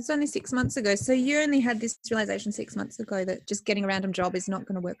now. So it's only 6 months ago. So you only had this realization 6 months ago that just getting a random job is not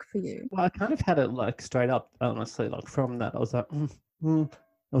going to work for you. Well, I kind of had it like straight up, honestly. Like from that, I was like,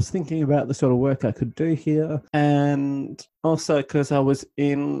 I was thinking about the sort of work I could do here. And also because I was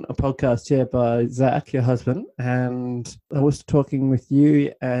in a podcast here by Zach, your husband, and I was talking with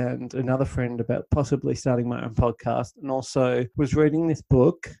you and another friend about possibly starting my own podcast, and also was reading this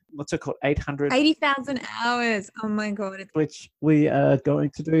book. What's it called? 80,000 hours. Oh my God. Which we are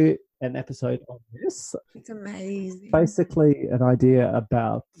going to do an episode on this. It's amazing. Basically an idea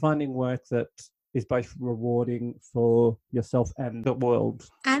about finding work that is both rewarding for yourself and the world.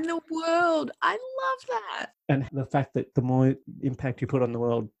 And the world. I love that. And the fact that the more impact you put on the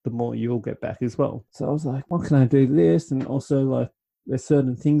world, the more you'll get back as well. So I was like, what can I do this? And also like there's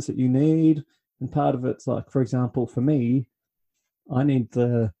certain things that you need. And part of it's like, for example, for me, I need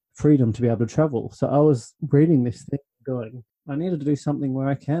the freedom to be able to travel. So I was reading this thing going, I need to do something where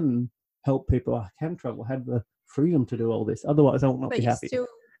I can help people. I can travel, have the freedom to do all this. Otherwise I will not be happy.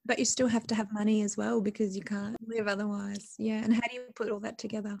 But you still have to have money as well because you can't live otherwise. Yeah. And how do you put all that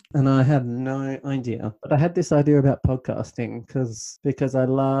together? And I had no idea. But I had this idea about podcasting because I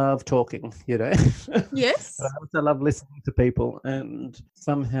love talking, you know. Yes. But I also love listening to people. And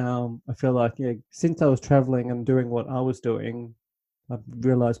somehow I feel like, since I was traveling and doing what I was doing, I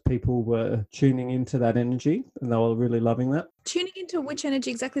realized people were tuning into that energy and they were really loving that. Tuning into which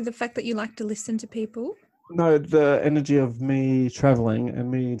energy? Exactly the fact that you like to listen to people? No, the energy of me traveling and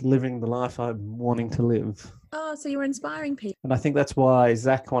me living the life I'm wanting to live. Oh, so you were inspiring people. And I think that's why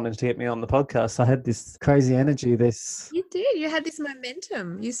Zach wanted to get me on the podcast. I had this crazy energy, You did. You had this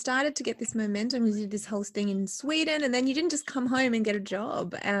momentum. You started to get this momentum. You did this whole thing in Sweden, and then you didn't just come home and get a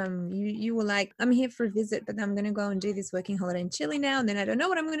job. You were like, I'm here for a visit, but then I'm going to go and do this working holiday in Chile now, and then I don't know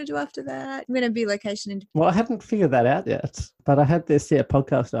what I'm going to do after that. I'm going to be location independent. Well, I hadn't figured that out yet, but I had this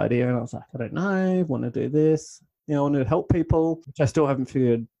podcast idea, and I was like, I don't know, I want to do this. I want to help people, which I still haven't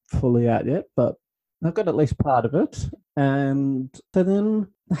figured fully out yet, but I've got at least part of it. And so then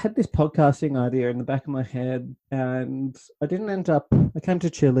I had this podcasting idea in the back of my head, and I came to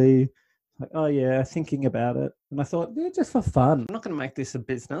Chile, like, oh yeah, thinking about it. And I thought, just for fun. I'm not going to make this a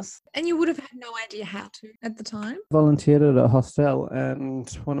business. And you would have had no idea how to at the time? Volunteered at a hostel, and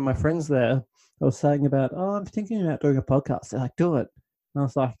one of my friends there, I was saying about, I'm thinking about doing a podcast. They're like, do it. And I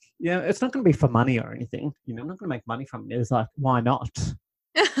was like, yeah, it's not going to be for money or anything. I'm not going to make money from it. It was like, why not?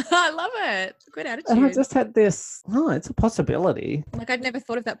 I love it. Good attitude. And I just had this, it's a possibility. Like I'd never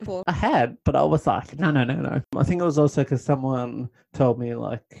thought of that before. I had, but I was like, no. I think it was also because someone told me,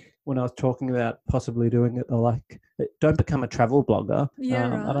 like, when I was talking about possibly doing it, they're like, don't become a travel blogger. Yeah,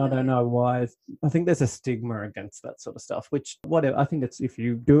 right. And I don't know why. I think there's a stigma against that sort of stuff, which, whatever. I think it's, if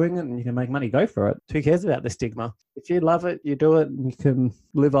you're doing it and you can make money, go for it. Who cares about the stigma? If you love it, you do it and you can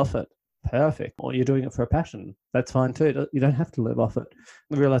live off it. Perfect. Or you're doing it for a passion. That's fine too. You don't have to live off it.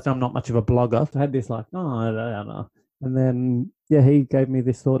 I realized I'm not much of a blogger. I had this like, I don't know. And then, he gave me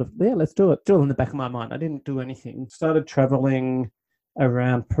this sort of, let's do it. Still in the back of my mind. I didn't do anything. Started traveling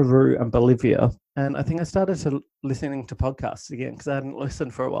around Peru and Bolivia. And I think I started listening to podcasts again because I hadn't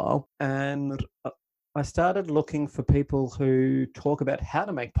listened for a while. And I started looking for people who talk about how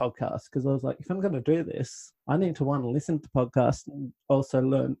to make podcasts because I was like, if I'm going to do this, I need to listen to podcasts and also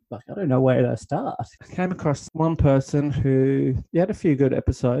learn, like, I don't know where to start. I came across one person who had a few good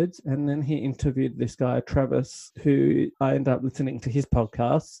episodes, and then he interviewed this guy, Travis, who I ended up listening to his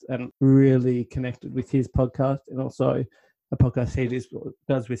podcast and really connected with his podcast, and also a podcast he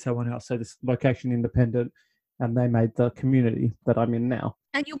does with someone else. So this Location Independent, and they made the community that I'm in now.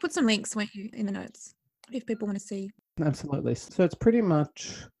 And you'll put some links, won't you, in the notes if people want to see? Absolutely. So it's pretty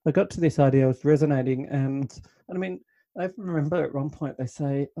much, I got to this idea, I was resonating, and I mean, I remember at one point they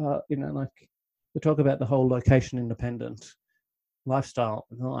say, like, they talk about the whole location independent lifestyle.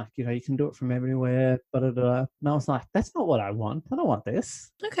 And they're like, you can do it from everywhere, And I was like, that's not what I want. I don't want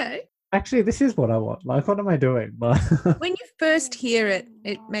this. Okay. Actually, this is what I want. Like, what am I doing? When you first hear it,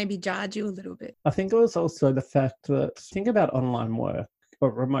 it maybe jarred you a little bit. I think it was also the fact that, think about online work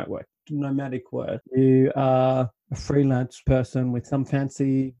or remote work, nomadic work. You are a freelance person with some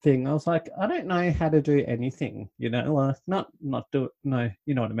fancy thing. I was like, I don't know how to do anything, like not do it. No,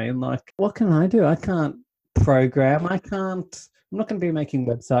 you know what I mean? Like, what can I do? I can't program. I'm not going to be making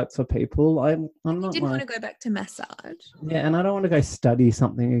websites for people. I'm You not didn't want like, to go back to massage. yeah, and I don't want to go study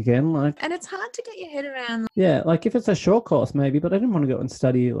something again. Like, And it's hard to get your head around. yeah, like if it's a short course, maybe, but I didn't want to go and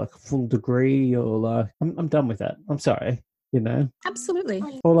study like a full degree or like, I'm done with that. I'm sorry, you know. Absolutely.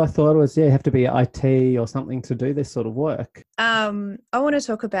 All I thought was, yeah, you have to be IT or something to do this sort of work. I want to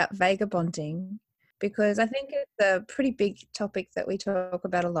talk about vagabonding because I think it's a pretty big topic that we talk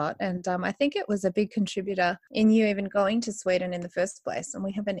about a lot. And I think it was a big contributor in you even going to Sweden in the first place. And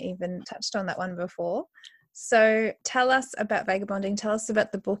we haven't even touched on that one before. So tell us about vagabonding. Tell us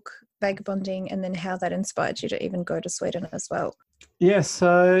about the book Vagabonding and then how that inspired you to even go to Sweden as well. Yeah,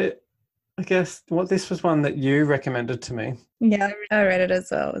 so I guess this was one that you recommended to me. Yeah, I read it as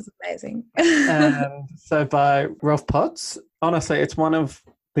well. It was amazing. And so by Rolf Potts. Honestly, it's one of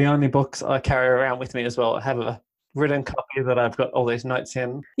the only books I carry around with me as well. I have a written copy that I've got all these notes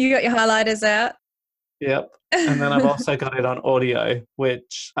in. You got your highlighters out? Yep. And then I've also got it on audio,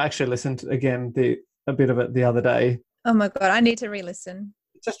 which I actually listened to again a bit of it the other day. Oh my God, I need to re-listen.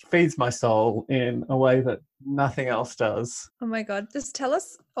 It just feeds my soul in a way that nothing else does. Oh my God, just tell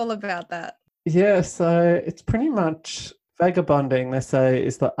us all about that. Yeah, so it's pretty much vagabonding, they say,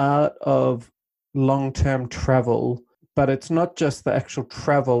 is the art of long-term travel, but it's not just the actual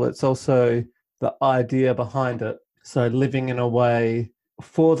travel, it's also the idea behind it. So living in a way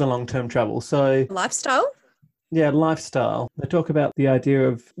for the long-term travel. So lifestyle? Yeah, lifestyle. They talk about the idea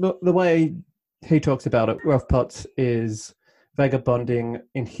of the way he talks about it. Rolf Potts is vagabonding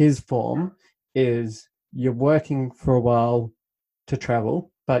in his form is you're working for a while to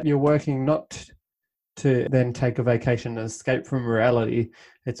travel, but you're working not to then take a vacation and escape from reality.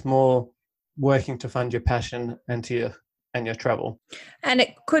 It's more working to fund your passion and your travel. And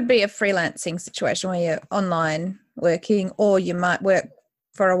it could be a freelancing situation where you're online working, or you might work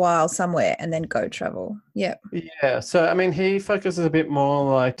for a while somewhere and then go travel. Yeah. Yeah. So, I mean, he focuses a bit more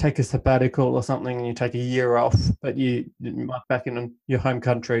like take a sabbatical or something and you take a year off, but you might back in your home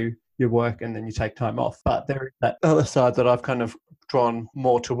country, you work and then you take time off. But there is that other side that I've kind of drawn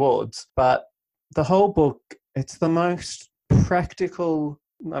more towards. But the whole book, it's the most practical.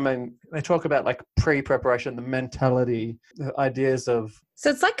 I mean, they talk about like pre-preparation, the mentality, the ideas of. So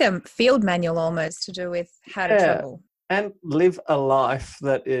it's like a field manual almost to do with how to travel. And live a life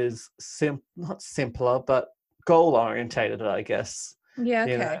that is not simpler, but goal orientated, I guess. Yeah,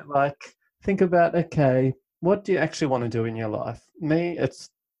 okay. You know, like think about, okay, what do you actually want to do in your life? Me, it's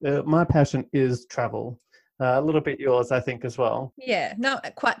my passion is travel. A little bit yours, I think, as well. Yeah,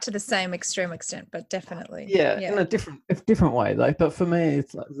 not quite to the same extreme extent, but definitely. Yeah, in a different way, though. But for me,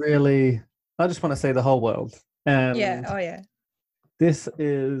 it's like really, I just want to see the whole world. And yeah, oh yeah. This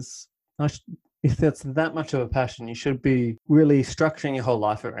is, if that's that much of a passion, you should be really structuring your whole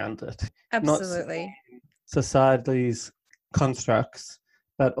life around it. Absolutely. Not society's constructs,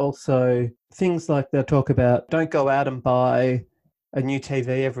 but also things like they'll talk about, don't go out and buy a new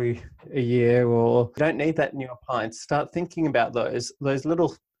TV every a year, or you don't need that new appliance. Start thinking about those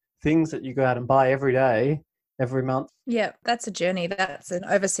little things that you go out and buy every day, every month. Yeah, that's a journey. That's an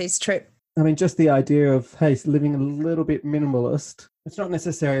overseas trip. I mean, just the idea of, hey, living a little bit minimalist. It's not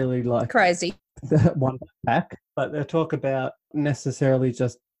necessarily like crazy one back, but they talk about necessarily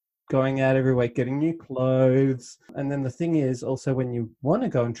just going out every week, getting new clothes. And then the thing is also when you want to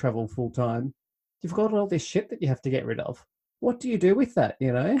go and travel full time, you've got all this shit that you have to get rid of. What do you do with that,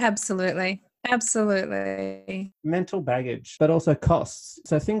 you know? Absolutely. Mental baggage, but also costs.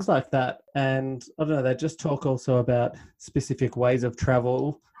 So things like that. And I don't know, they just talk also about specific ways of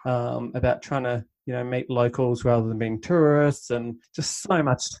travel, about trying to, you know, meet locals rather than being tourists, and just so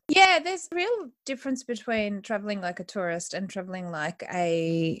much. Yeah, there's a real difference between traveling like a tourist and traveling like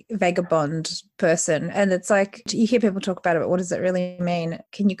a vagabond person. And it's like, you hear people talk about it, but what does it really mean?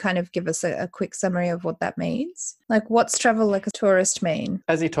 Can you kind of give us a quick summary of what that means? Like, what's travel like a tourist mean?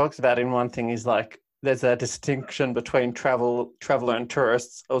 As he talks about in one thing, he's like, there's a distinction between traveler and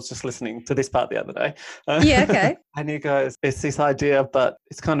tourists. I was just listening to this part the other day. Yeah, okay. And he goes, it's this idea, but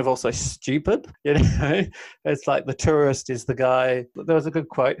it's kind of also stupid. You know, it's like the tourist is the guy. There was a good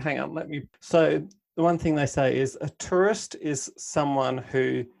quote. Hang on, So the one thing they say is a tourist is someone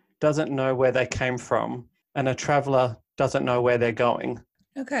who doesn't know where they came from, and a traveler doesn't know where they're going.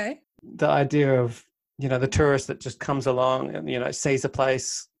 Okay. The idea of, you know, the tourist that just comes along and, you know, sees a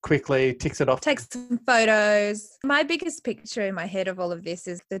place quickly, ticks it off. Takes some photos. My biggest picture in my head of all of this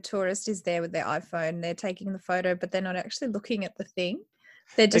is the tourist is there with their iPhone. They're taking the photo, but they're not actually looking at the thing.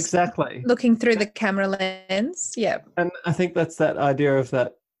 They're just exactly looking through the camera lens. Yeah. And I think that's that idea of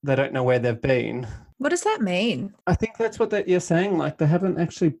that they don't know where they've been. What does that mean? I think that's what you're saying. Like, they haven't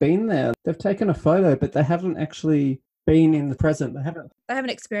actually been there. They've taken a photo, but they haven't actually been in the present. They haven't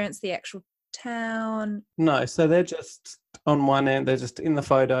experienced the actual town. No, so they're just on one end, they're just in the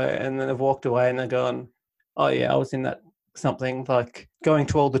photo, and then they've walked away and they're going, oh yeah, I was in that something, like going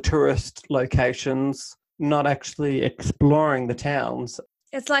to all the tourist locations, not actually exploring the towns.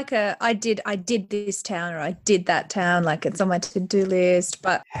 It's like I did this town or I did that town, like it's on my to-do list.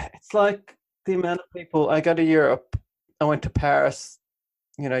 But it's like the amount of people. I go to Europe, I went to Paris,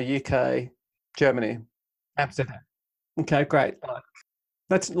 UK, Germany, Amsterdam. Okay, great.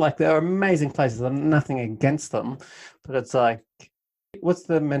 That's like, they're amazing places. I'm nothing against them, but it's like, what's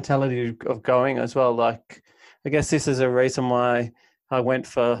the mentality of going as well? Like, I guess this is a reason why I went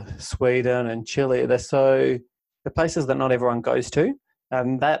for Sweden and Chile. They're places that not everyone goes to,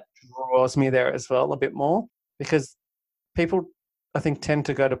 and that draws me there as well a bit more, because people, I think, tend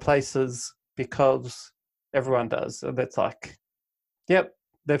to go to places because everyone does. And it's like, yep,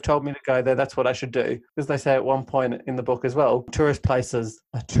 they've told me to go there, that's what I should do. Because they say at one point in the book as well, tourist places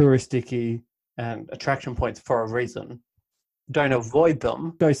are touristicky and attraction points for a reason. Don't avoid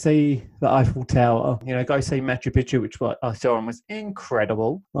them. Go see the Eiffel Tower, go see Machu Picchu, which what I saw and was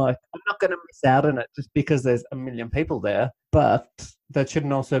incredible. Like, I'm not going to miss out on it just because there's a million people there. But that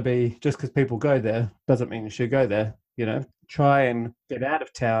shouldn't also be, just because people go there doesn't mean you should go there. Try and get out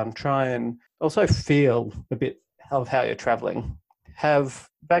of town. Try and also feel a bit of how you're traveling. Have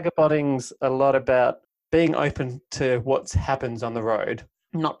vagabonding's a lot about being open to what happens on the road,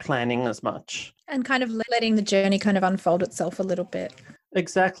 not planning as much. And kind of letting the journey kind of unfold itself a little bit.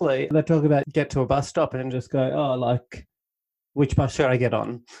 Exactly. They talk about get to a bus stop and just go, oh, like, which bus should I get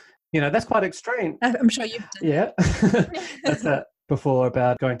on? That's quite extreme. I'm sure you've done. Yeah. That's that before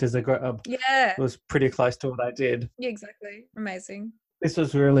about going to Zagreb. Yeah. It was pretty close to what I did. Yeah, exactly. Amazing. This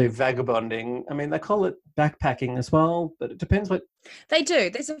was really vagabonding. I mean, they call it backpacking as well, but it depends what... They do.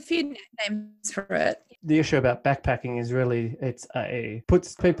 There's a few names for it. The issue about backpacking is really,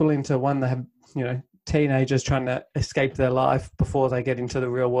 puts people into one that have, teenagers trying to escape their life before they get into the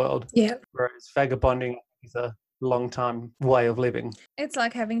real world. Yeah. Whereas vagabonding is a long-time way of living. It's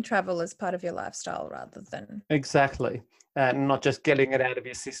like having travel as part of your lifestyle rather than... Exactly. And not just getting it out of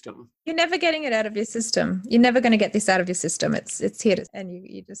your system. You're never getting it out of your system. You're never going to get this out of your system. It's here and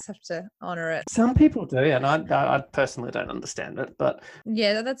you just have to honour it. Some people do, and I personally don't understand it, but...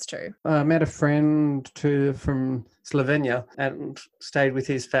 Yeah, that's true. I met a friend from Slovenia and stayed with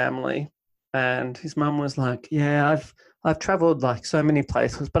his family, and his mum was like, yeah, I've travelled like so many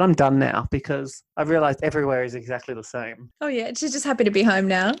places, but I'm done now because I've realised everywhere is exactly the same. Oh yeah, she's just happy to be home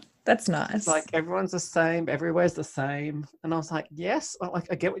now. That's nice. It's like everyone's the same, everywhere's the same. And I was like, yes,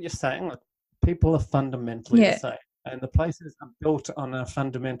 I get what you're saying. Like, people are fundamentally the same. And the places are built on a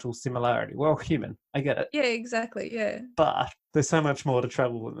fundamental similarity. We're all human. I get it. Yeah, exactly. Yeah. But there's so much more to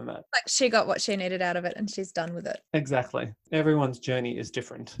travel than that. Like, she got what she needed out of it and she's done with it. Exactly. Everyone's journey is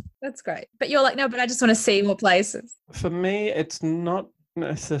different. That's great. But you're like, no, but I just want to see more places. For me, it's not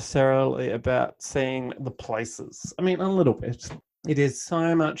necessarily about seeing the places. I mean, a little bit. It is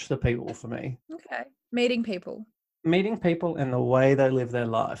so much the people for me. Okay. Meeting people and the way they live their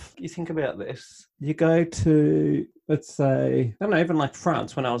life. You think about this. You go to, let's say, I don't know, even like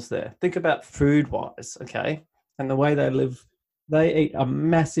France when I was there. Think about food-wise, okay? And the way they live. They eat a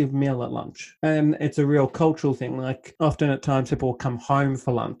massive meal at lunch. And it's a real cultural thing. Like, often at times people will come home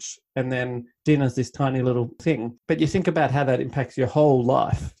for lunch and then dinner's this tiny little thing. But you think about how that impacts your whole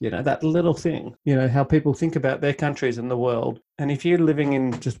life, that little thing, how people think about their countries and the world. And if you're living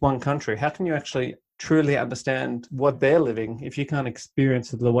in just one country, how can you actually truly understand what they're living if you can't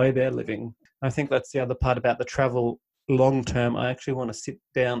experience the way they're living? I think that's the other part about the travel long term. I actually want to sit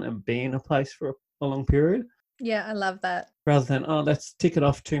down and be in a place for a long period. Yeah, I love that. Rather than, let's tick it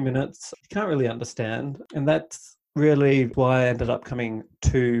off 2 minutes. You can't really understand. And that's really why I ended up coming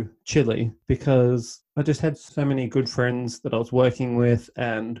to Chile, because I just had so many good friends that I was working with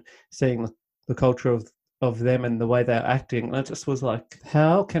and seeing the culture of them and the way they're acting. And I just was like,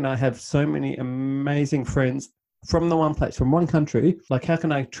 how can I have so many amazing friends from the one place, from one country? Like, how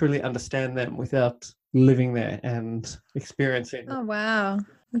can I truly understand them without living there and experiencing? Oh, wow.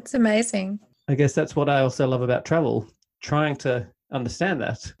 That's amazing. I guess that's what I also love about travel, trying to understand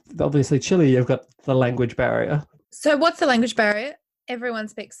that. Obviously, Chile, you've got the language barrier. So what's the language barrier? Everyone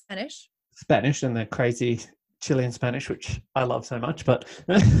speaks Spanish. Spanish and the crazy Chilean Spanish, which I love so much. But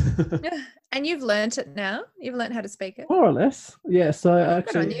And you've learnt it now? You've learnt how to speak it? More or less. Yeah, so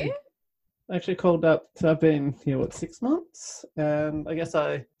actually... Good on you. actually called up. So I've been here, 6 months? And I guess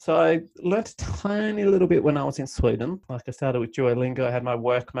I learnt a tiny little bit when I was in Sweden. Like I started with Duolingo, I had my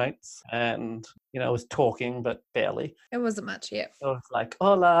workmates and, I was talking, but barely. It wasn't much, yeah. So it's like,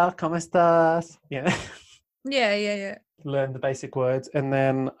 hola, ¿cómo estás? Yeah. Learn the basic words. And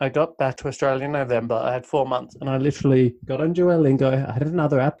then I got back to Australia in November. I had 4 months and I literally got on Duolingo. I had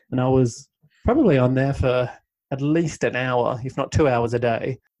another app and I was probably on there for at least an hour, if not 2 hours a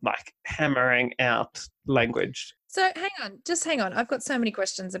day, like hammering out language. So hang on. I've got so many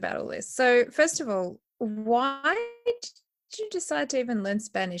questions about all this. So first of all, why did you decide to even learn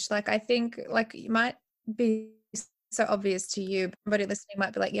Spanish? Like, I think like it might be so obvious to you, but somebody listening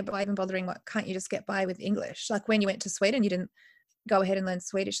might be like, yeah, but why even bothering? What can't you just get by with English? Like when you went to Sweden, you didn't go ahead and learn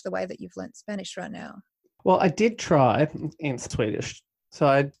Swedish the way that you've learned Spanish right now. Well, I did try in Swedish. So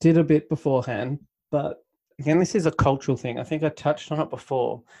I did a bit beforehand, but again, this is a cultural thing. I think I touched on it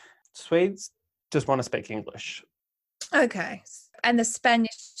before. Swedes just want to speak English. Okay. And the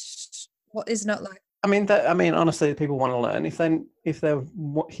Spanish, what is not like? I mean, honestly, people want to learn. If they're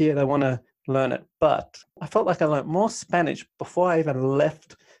here, they want to learn it. But I felt like I learned more Spanish before I even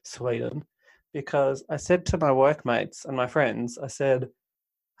left Sweden, because I said to my workmates and my friends, I said,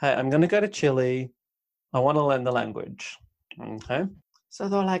 hey, I'm going to go to Chile. I want to learn the language. Okay. So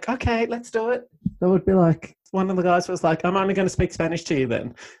they were like, okay, let's do it. They would be like, one of the guys was like, I'm only going to speak Spanish to you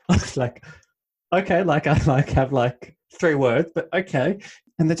then. I was like, okay, like I have 3 words, but okay.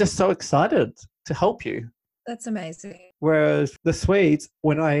 And they're just so excited to help you. That's amazing. Whereas the Swedes,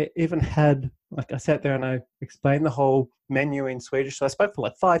 when I even had, I sat there and I explained the whole menu in Swedish. So I spoke for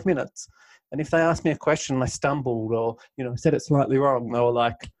 5 minutes. And if they asked me a question and I stumbled or, said it slightly wrong, they were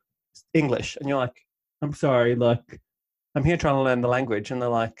like, English. And you're like, I'm sorry, I'm here trying to learn the language. And they're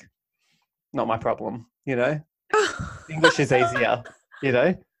like, not my problem, English is easier,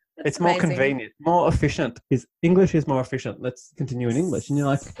 It's more convenient, more efficient. English is more efficient. Let's continue in English. And you're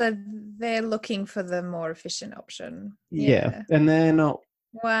like, so they're looking for the more efficient option. Yeah. And they're not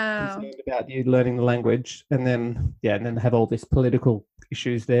concerned about you learning the language. And then they have all these political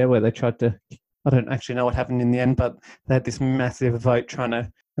issues there where they tried to, I don't actually know what happened in the end, but they had this massive vote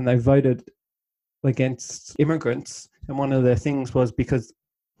and they voted against immigrants. And one of their things was because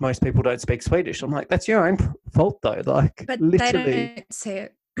most people don't speak Swedish. I'm like, that's your own fault though. But literally, they don't see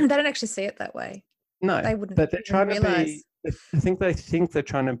it. They don't actually see it that way. No, they wouldn't. But they're trying to be. I think they think they're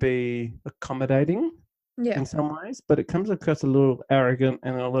trying to be accommodating. Yeah. In some ways, but it comes across a little arrogant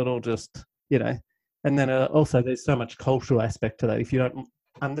and a little just, And then also, there's so much cultural aspect to that. If you don't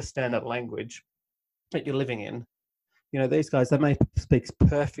understand that language that you're living in, these guys, they may speak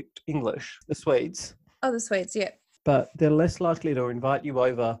perfect English. The Swedes. Oh, the Swedes, yeah. But they're less likely to invite you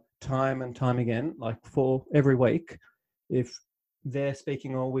over time and time again, for every week, if they're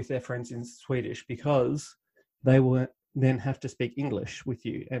speaking all with their friends in Swedish, because they will then have to speak English with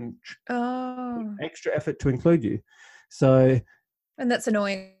you and extra effort to include you. So, and that's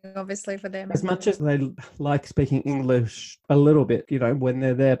annoying, obviously, for them. As much as they like speaking English a little bit, when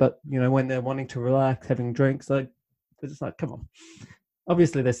they're there, but when they're wanting to relax, having drinks, they're just like, come on.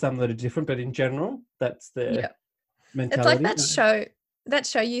 Obviously, there's some that are different, but in general, that's their mentality. It's like that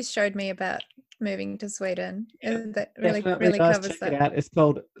show you showed me about moving to Sweden. Yeah. That really covers check that. It out. It's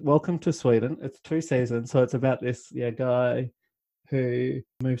called Welcome to Sweden. It's 2 seasons, so it's about this guy who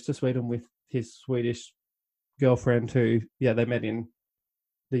moves to Sweden with his Swedish girlfriend who they met in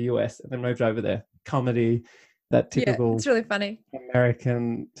the US and then moved over there. Comedy, that typical. It's really funny.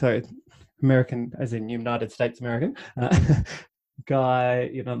 American as in United States American guy.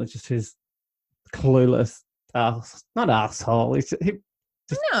 Just his clueless. Not asshole.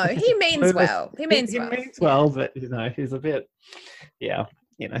 He means well. He means well, but he's a bit,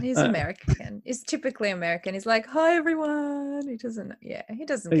 He's American. He's typically American. He's like, "Hi, everyone." He doesn't get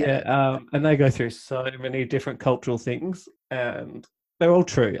it. And they go through so many different cultural things, and they're all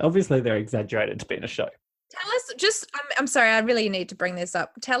true. Obviously, they're exaggerated to be in a show. Tell us, I'm sorry, I really need to bring this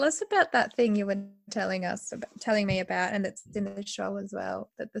up. Tell us about that thing you were telling me about, and it's in the show as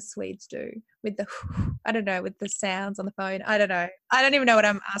well, that the Swedes do with the, with the sounds on the phone. I don't know. I don't even know what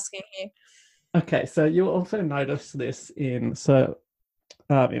I'm asking here. Okay, so you'll also notice this in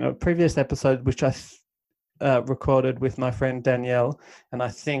a previous episode, which I recorded with my friend Danielle, and I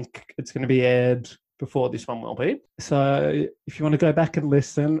think it's going to be aired before this one will be. So if you want to go back and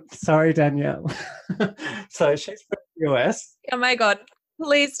listen, sorry, Danielle. So she's from the US. Oh my God.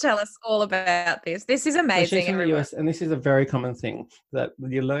 Please tell us all about this. This is amazing. So she's from the US, and this is a very common thing that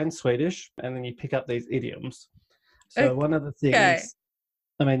you learn Swedish and then you pick up these idioms. So one of the things,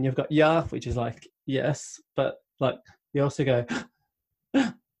 you've got ja, which is like yes, but you also go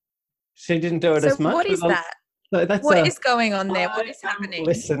she didn't do it So as much. what is but that? So that's What is going on there? What I is am happening?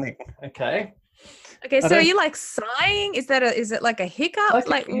 listening. Okay. Okay, I so are don't- you like sighing? Is it like a hiccup?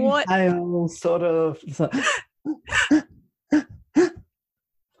 Like an what? inhale, sort of.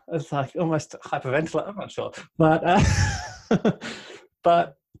 It's like almost hyperventilate. I'm not sure, but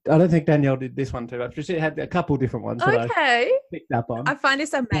but I don't think Danielle did this one too much. She had a couple different ones that I Okay. picked up on. I find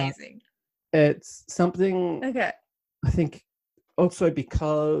this amazing. It's something Okay. I think also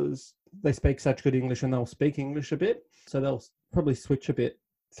because they speak such good English and they'll speak English a bit, so they'll probably switch a bit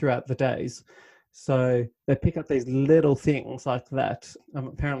throughout the days. So they pick up these little things like that.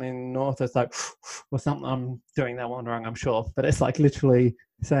 Apparently in the north, it's like, or something. I'm doing that one wrong, I'm sure. But it's like literally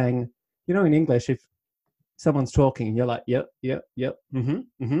saying, you know, in English, if someone's talking, you're like, yep, yep, yep, you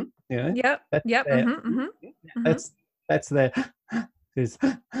know, Yep. that's Yep. their, that's their, is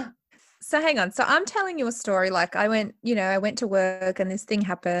So hang on. So I'm telling you a story. Like I went to work and this thing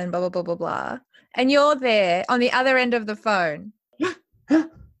happened, blah, blah, blah, blah, blah. And you're there on the other end of the phone.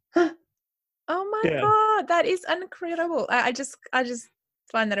 Oh my God, that is incredible. I just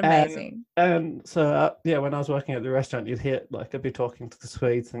find that amazing. And so, when I was working at the restaurant, you'd hear like I'd be talking to the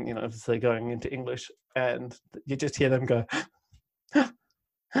Swedes and, you know, obviously going into English, and you just hear them go,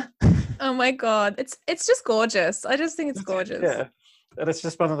 oh my God. It's just gorgeous. I just think it's gorgeous. Yeah. And it's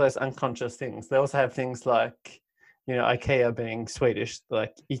just one of those unconscious things. They also have things like, you know, IKEA being Swedish,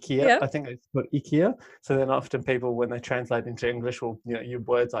 like IKEA. Yep. I think it's called IKEA. So then often people, when they translate into English, will, you know, use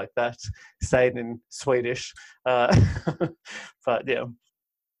words like that, say it in Swedish. But yeah,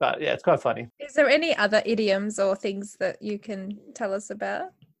 it's quite funny. Is there any other idioms or things that you can tell us about?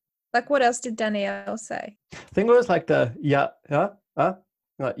 Like what else did Danielle say? I think it was like the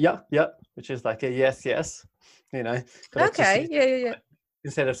like yeah, which is like a yes, you know. Okay, yeah.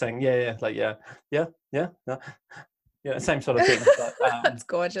 Instead of saying yeah, like yeah, same sort of thing. But, that's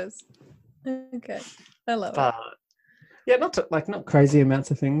gorgeous. Okay, I love it. Yeah, not crazy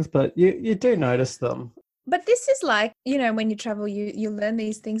amounts of things, but you do notice them. But this is like, you know, when you travel, you learn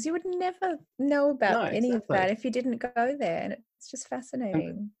these things. You would never know about any of that if you didn't go there, and it's just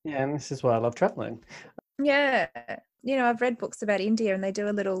fascinating. And this is why I love traveling. Yeah, you know, I've read books about India, and they do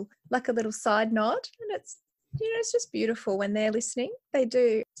a little side nod, and it's, you know, it's just beautiful when they're listening. They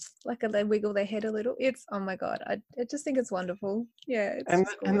do they wiggle their head a little. It's, oh my God, I just think it's wonderful. Yeah, and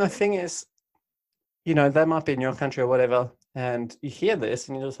the thing is, you know, they might be in your country or whatever, and you hear this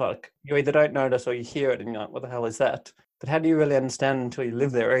and you're just like, you either don't notice or you hear it and you're like, what the hell is that? But how do you really understand until you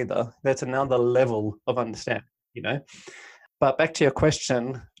live there either? That's another level of understanding, you know. But back to your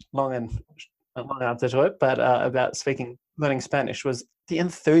question, long answer to it, but about learning Spanish was the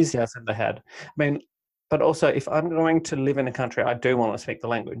enthusiasm they had. I mean, but also if I'm going to live in a country, I do want to speak the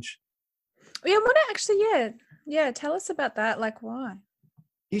language. Yeah, I want to actually, yeah, tell us about that. Like, why?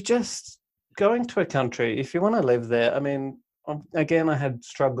 You just going to a country, if you want to live there, I mean, again, I had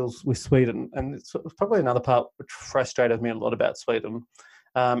struggles with Sweden, and it's probably another part which frustrated me a lot about Sweden.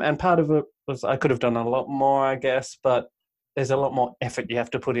 And part of it was I could have done a lot more, I guess, but there's a lot more effort you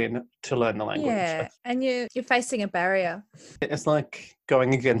have to put in to learn the language. Yeah, and you're facing a barrier. It's like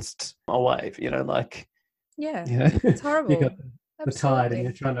going against a wave, you know, like... Yeah, you know, it's horrible. You got the tide and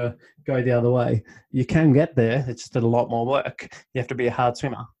you're trying to go the other way. You can get there. It's just a lot more work. You have to be a hard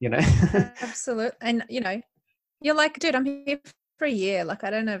swimmer, you know. Absolutely. And, you know, you're like, dude, I'm here for a year. Like, I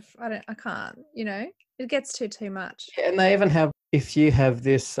can't, you know, it gets too much. Yeah, and they even have, if you have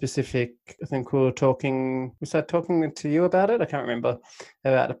this specific, I think we started talking to you about it. I can't remember,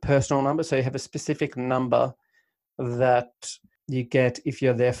 about a personal number. So you have a specific number that you get if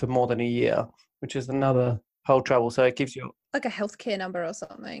you're there for more than a year, which is another whole trouble. So it gives you like a healthcare number or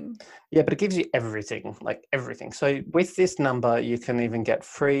something. Yeah, but it gives you everything, like everything. So with this number, you can even get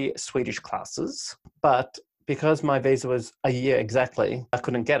free Swedish classes. But because my visa was a year exactly, I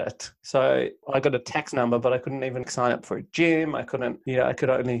couldn't get it. So I got a tax number, but I couldn't even sign up for a gym. I couldn't, you know, I could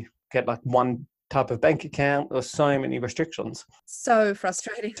only get like one type of bank account. There were so many restrictions. So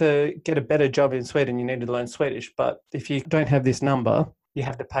frustrating. To get a better job in Sweden, you need to learn Swedish. But if you don't have this number, you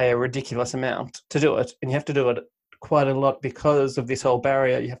have to pay a ridiculous amount to do it. And you have to do it quite a lot because of this whole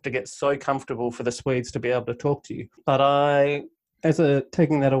barrier. You have to get so comfortable for the Swedes to be able to talk to you. But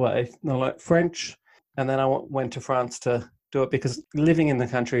taking that away, I learned French, and then I went to France to do it because living in the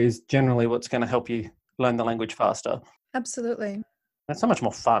country is generally what's going to help you learn the language faster. Absolutely. It's so much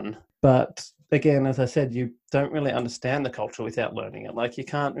more fun. But again, as I said, you don't really understand the culture without learning it. Like, you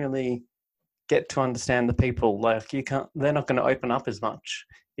can't really get to understand the people. Like, they're not going to open up as much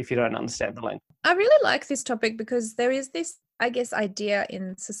if you don't understand the language. I really like this topic because there is this I guess, idea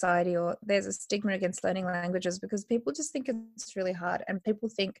in society, or there's a stigma against learning languages because people just think it's really hard, and people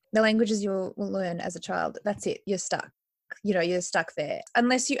think the languages you will learn as a child, that's it, you're stuck. You're stuck there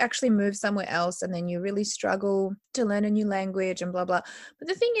unless you actually move somewhere else, and then you really struggle to learn a new language and blah blah. But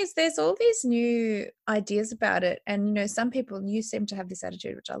the thing is, there's all these new ideas about it, and some people, you seem to have this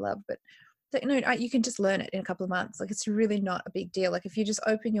attitude, which I love, but you can just learn it in a couple of months. Like, it's really not a big deal. Like, if you just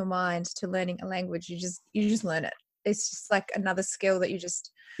open your mind to learning a language, you just learn it. It's just like another skill that you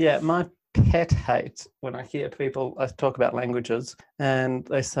just... Yeah, my pet hate when I hear people talk about languages and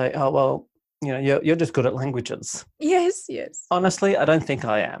they say, oh, well, you're just good at languages. Yes. Honestly, I don't think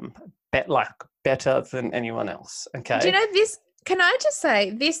I am better than anyone else. Okay. Do you know this? Can I just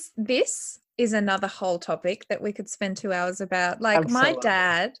say this is another whole topic that we could spend 2 hours about. Like,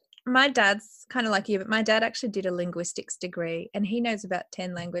 Absolutely. my dad's kind of like you, but my dad actually did a linguistics degree, and he knows about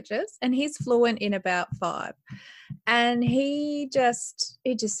 10 languages, and he's fluent in about 5. And he just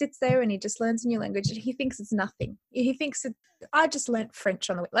sits there and he just learns a new language, and he thinks it's nothing. He thinks I just learnt French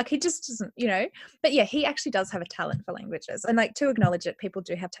on the way. Like, he just doesn't, but yeah, he actually does have a talent for languages. And like, to acknowledge it, people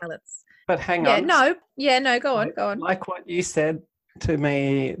do have talents. But hang on. Go on. Like what you said to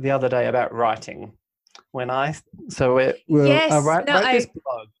me the other day about writing. When I wrote this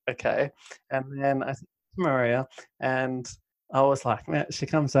blog, okay, and then I said to Maria, and I was like, man, she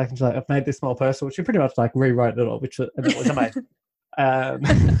comes back and she's like, I've made this small post, which she pretty much like rewrote it all, and it was amazing.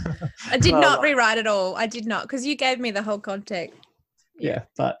 I did not rewrite it all. I did not, because you gave me the whole context. Yeah,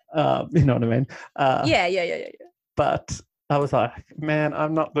 but you know what I mean. Yeah. But I was like, man,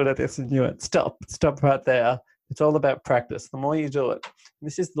 I'm not good at this, and knew it. Stop right there. It's all about practice. The more you do it,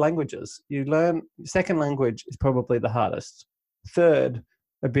 this is languages. You learn, second language is probably the hardest. Third,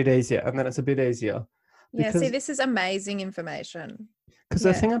 a bit easier, and then it's a bit easier. Yeah, see, this is amazing information. Because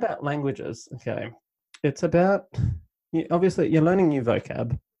the thing about languages, okay, it's about, obviously you're learning new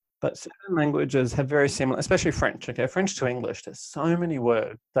vocab, but certain languages have very similar, especially French, okay, French to English, there's so many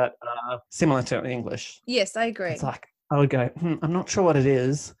words that are similar to English. Yes, I agree. It's like, I would go, I'm not sure what it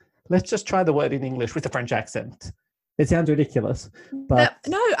is. Let's just try the word in English with a French accent. It sounds ridiculous, but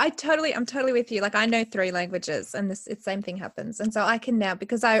I'm totally with you. Like, I know 3 languages, and it's same thing happens. And so I can now,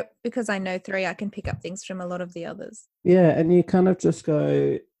 because I know 3, I can pick up things from a lot of the others. Yeah, and you kind of just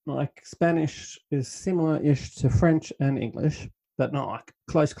go, like, Spanish is similar-ish to French and English, but not like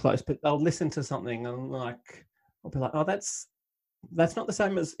close. But I'll listen to something and like I'll be like, oh, that's not the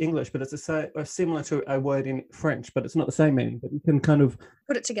same as English, but it's similar to a word in French, but it's not the same meaning. But you can kind of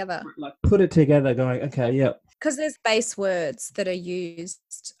put it together. Going, okay, yeah. Because there's base words that are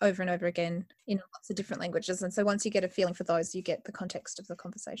used over and over again in lots of different languages. And so once you get a feeling for those, you get the context of the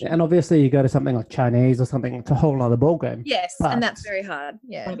conversation. Yeah, and obviously you go to something like Chinese or something, it's a whole other ballgame. Yes, and that's very hard.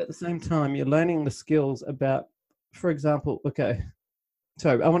 Yeah. But at the same time, you're learning the skills about, for example, okay.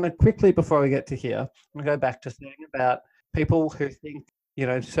 So I want to quickly, before we get to here, I'm going to go back to saying about people who think,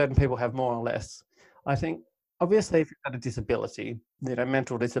 certain people have more or less. I think, obviously, if you've got a disability,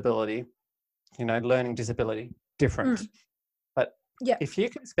 mental disability, learning disability, different. But if you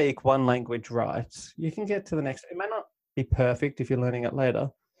can speak one language right, you can get to the next. It may not be perfect if you're learning it later,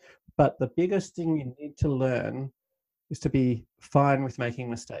 but the biggest thing you need to learn is to be fine with making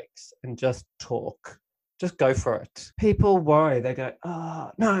mistakes and just talk. Just go for it. People worry. They go,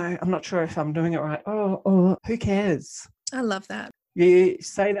 oh, no, I'm not sure if I'm doing it right. Oh, who cares? I love that. You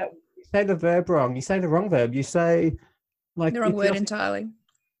say the verb wrong. You say the wrong verb. You say like the wrong word entirely.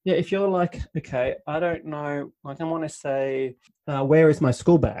 Yeah, if you're like, okay, I don't know, like I want to say, where is my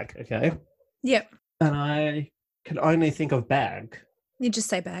school bag? Okay. Yep. And I can only think of bag. You just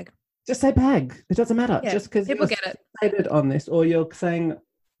say bag. Just say bag. It doesn't matter. Yeah. Just because people get it. Stated on this, or you're saying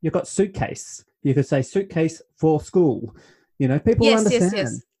you've got suitcase. You could say suitcase for school. People understand.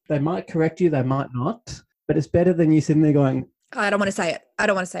 Yes. They might correct you, they might not, but it's better than you sitting there going, I don't want to say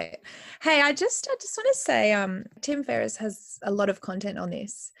it. Hey, I just want to say, Tim Ferriss has a lot of content on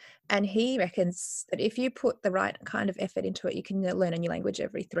this, and he reckons that if you put the right kind of effort into it, you can learn a new language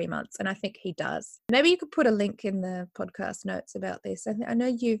every 3 months. And I think he does. Maybe you could put a link in the podcast notes about this. I know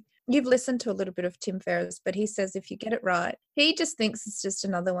you've listened to a little bit of Tim Ferriss, but he says if you get it right, he just thinks it's just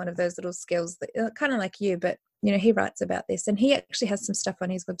another one of those little skills that kind of like you, but he writes about this, and he actually has some stuff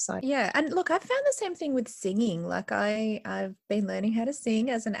on his website. Yeah. And look, I found the same thing with singing. Like I've been learning how to sing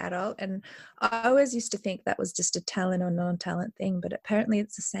as an adult, and I always used to think that was just a talent or non-talent thing, but apparently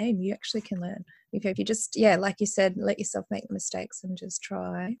it's the same. You actually can learn. If you just, like you said, let yourself make mistakes and just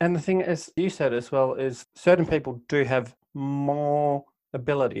try. And the thing, as you said as well, is certain people do have more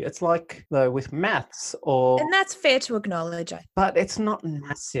ability. It's like, though, with maths and that's fair to acknowledge. But it's not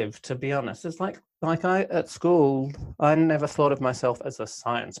massive, to be honest. It's like like at school, I never thought of myself as a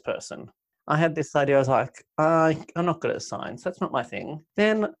science person. I had this idea, I was like, I'm not good at science. That's not my thing.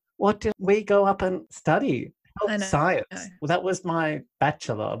 Then what did we go up and study? I Health know. science. Well, that was my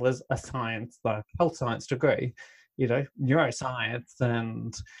bachelor, was a science, like health science degree, neuroscience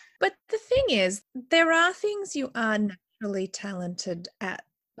and... But the thing is, there are things you are naturally talented at.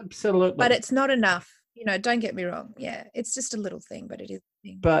 Absolutely. But it's not enough. Don't get me wrong. Yeah, it's just a little thing, but it is a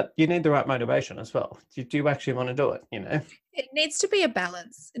thing. But you need the right motivation as well. Do you actually want to do it, It needs to be a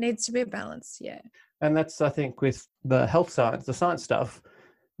balance. It needs to be a balance, yeah. And that's, I think, with the health science, the science stuff,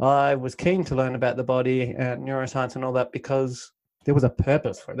 I was keen to learn about the body and neuroscience and all that because there was a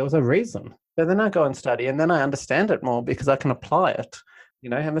purpose for it. There was a reason. But then I go and study and then I understand it more because I can apply it,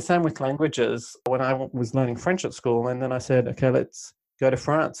 and the same with languages. When I was learning French at school and then I said, okay, let's go to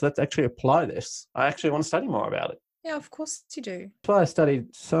France. Let's actually apply this. I actually want to study more about it. Yeah, of course you do. That's why I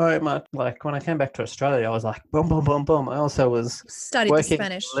studied so much. Like when I came back to Australia, I was like, boom, boom, boom, boom. I also was studied working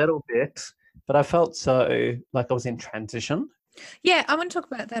Spanish a little bit, but I felt so like I was in transition. Yeah, I want to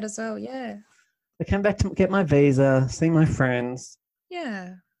talk about that as well. Yeah. I came back to get my visa, see my friends.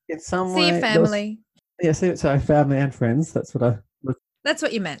 Yeah. In some see way, your family. Sorry, family and friends. That's what That's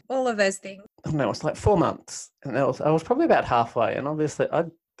what you meant. All of those things. No, it was like 4 months, and I was probably about halfway. And obviously, I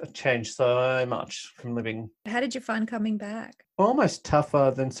changed so much from living. How did you find coming back? Almost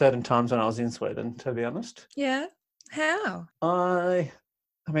tougher than certain times when I was in Sweden, to be honest. Yeah. How? I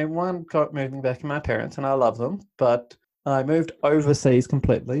mean, one, got moving back in my parents, and I love them, but I moved overseas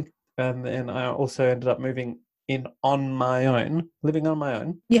completely, and then I also ended up moving in on my own, living on my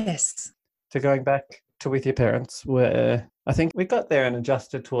own. Yes. To going back to with your parents, where I think we got there and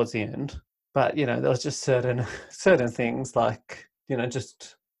adjusted towards the end, but there was just certain things like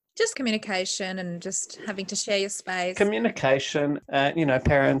just communication and just having to share your space. Communication,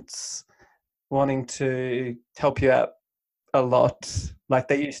 parents wanting to help you out a lot, like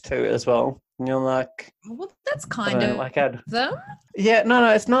they used to as well. And you're like, well, that's kind of like them. Yeah, no,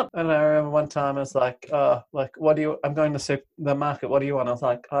 it's not. And I remember one time I was like, what do you? I'm going to the market. What do you want? I was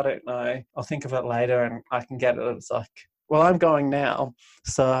like, I don't know. I'll think of it later, and I can get it. It's like, well, I'm going now,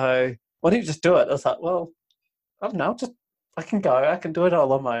 so why don't you just do it? I was like, well, I don't know. I can go. I can do it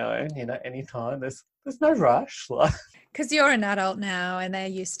all on my own. Anytime. There's no rush. Because you're an adult now, and they're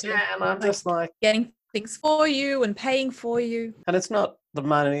used to. Yeah, and I'm just like getting things for you and paying for you. And it's not the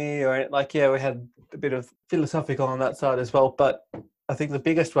money or we had a bit of philosophical on that side as well. But I think the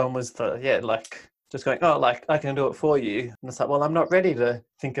biggest one was just going, I can do it for you. And it's like, well, I'm not ready to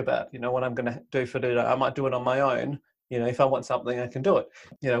think about, what I'm going to do for it. I might do it on my own. If I want something, I can do it.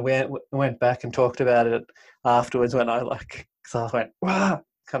 We went back and talked about it afterwards when I so I went, wow,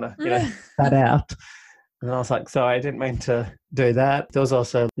 kind of, that out. And I was like, sorry, I didn't mean to do that. There was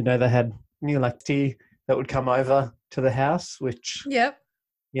also, they had new tea that would come over to the house, which, yep.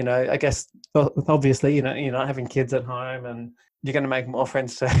 I guess, obviously, you're not having kids at home and you're going to make more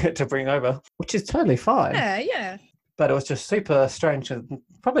friends to bring over, which is totally fine. Yeah. But it was just super strange.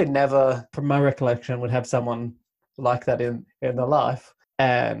 Probably never, from my recollection, would have someone like that in their life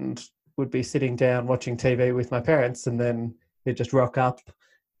and would be sitting down watching TV with my parents and then they'd just rock up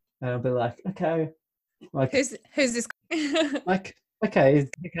and I'd be like, okay. Who's this? Okay,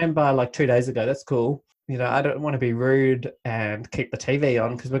 he came by 2 days ago. That's cool. I don't want to be rude and keep the TV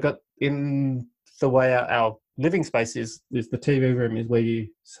on because we've got in the way our living space is the TV room is where you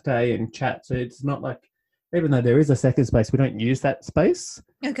stay and chat. So it's not even though there is a second space, we don't use that space.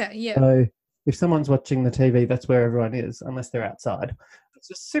 Okay, yeah. So if someone's watching the TV, that's where everyone is, unless they're outside. It's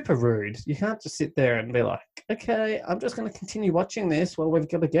just super rude. You can't just sit there and be like, okay, I'm just going to continue watching this while we've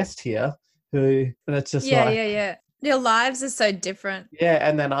got a guest here. And it's just yeah. Your lives are so different. Yeah,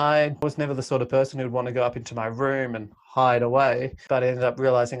 and then I was never the sort of person who'd want to go up into my room and hide away, but I ended up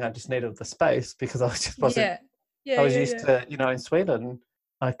realizing I just needed the space because I just wasn't. I was used to, in Sweden,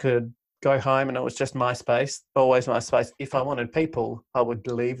 I could go home and it was just my space, always my space. If I wanted people, I would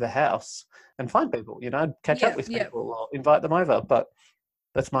leave the house and find people, I'd catch up with people or invite them over, but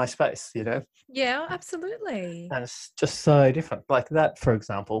that's my space, Yeah, absolutely. And it's just so different, like that, for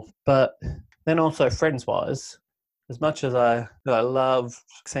example. But then also friends-wise, as much as I love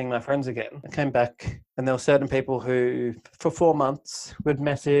seeing my friends again, I came back and there were certain people who, for 4 months, we'd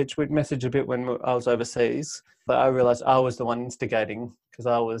message a bit when I was overseas, but I realised I was the one instigating because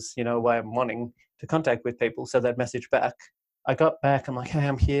I was, away and wanting to contact with people, so they'd message back. I got back, I'm like, hey,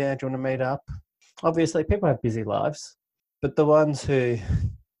 I'm here, do you want to meet up? Obviously, people have busy lives, but the ones who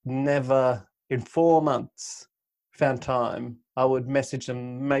never, in 4 months, found time, I would message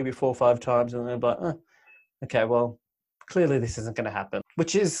them maybe 4 or 5 times and they'd be like, okay, well, clearly this isn't going to happen,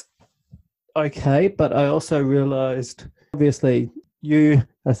 which is okay, but I also realized, obviously, you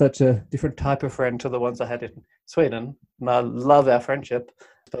are such a different type of friend to the ones I had in Sweden, and I love our friendship.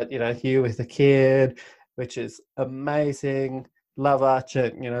 But you with a kid, which is amazing. Love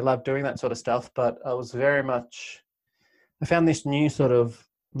Archer, love doing that sort of stuff. But I found this new sort of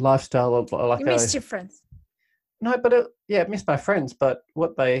lifestyle of You like missed your friends. no, but I missed my friends. But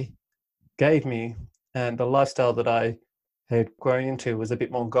what they gave me and the lifestyle that I had grown into was a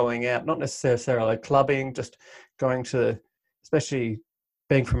bit more going out, not necessarily clubbing, just going to, especially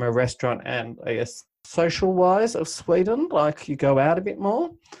being from a restaurant and I guess social wise of Sweden, like you go out a bit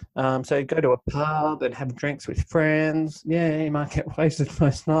more. So you go to a pub and have drinks with friends. Yeah, you might get wasted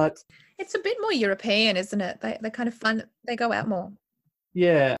most nights. It's a bit more European, isn't it? They're kind of fun. They go out more.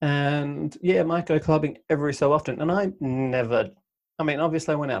 Yeah, and yeah, I might go clubbing every so often. And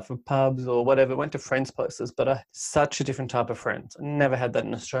obviously I went out for pubs or whatever, went to friends' places, but such a different type of friends. I never had that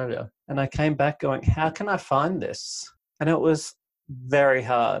in Australia. And I came back going, how can I find this? And it was very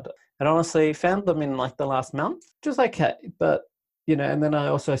hard. And honestly, found them in like the last month, which was okay. But, and then I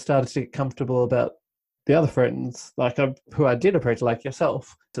also started to get comfortable about the other friends, who I did approach, like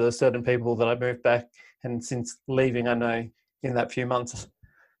yourself, to the certain people that I moved back. And since leaving, I know in that few months,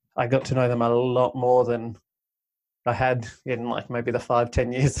 I got to know them a lot more than I had in like maybe the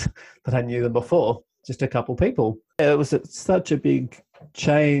 5-10 years that I knew them before. Just a couple people. It was such a big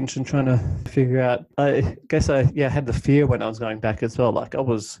change and trying to figure out. I guess I had the fear when I was going back as well. Like I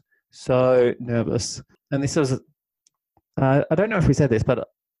was so nervous, and this was. I don't know if we said this, but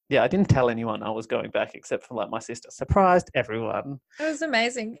I didn't tell anyone I was going back except for like my sister. Surprised everyone. It was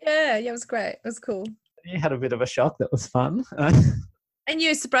amazing. Yeah, it was great. It was cool. You had a bit of a shock. That was fun. And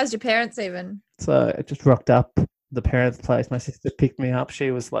you surprised your parents even. So I just rocked up the parents' place. My sister picked me up.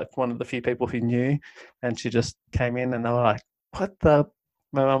 She was like one of the few people who knew, and she just came in and they were like, "What the?"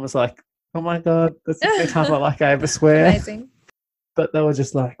 My mum was like, "Oh my god, that's the first time I ever swear." Amazing. But they were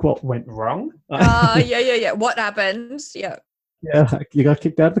just like, "What went wrong?" Yeah. What happened? Yeah. Yeah, like you got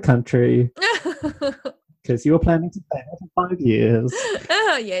kicked out of the country because you were planning to stay there for 5 years.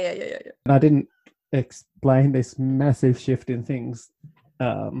 Yeah. And I didn't explain this massive shift in things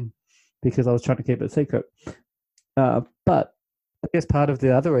because I was trying to keep it a secret. But I guess part of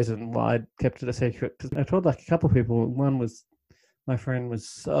the other reason why I kept it a secret, because I told like a couple of people. One was my friend was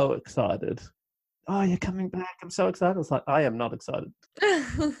so excited. Oh, you're coming back. I'm so excited. I was like, I am not excited.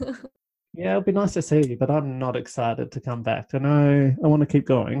 Yeah, it'll be nice to see you, but I'm not excited to come back. I know I want to keep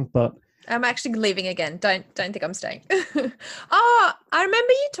going, but I'm actually leaving again. Don't think I'm staying. Oh, I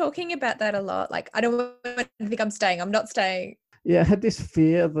remember you talking about that a lot. Like, I don't think I'm staying. I'm not staying. Yeah, I had this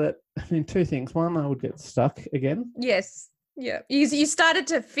fear that, two things. One, I would get stuck again. Yes. Yeah. You started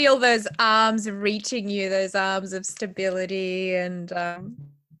to feel those arms reaching you, those arms of stability and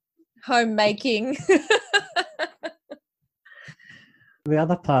homemaking. The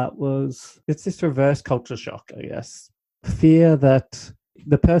other part was it's this reverse culture shock, I guess. Fear that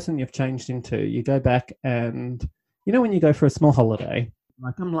the person you've changed into, you go back and, when you go for a small holiday,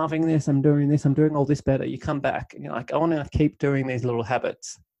 like, I'm loving this, I'm doing all this better. You come back and you're like, I want to keep doing these little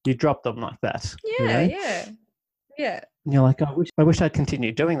habits. You drop them like that. Yeah. And you're like, I wish I'd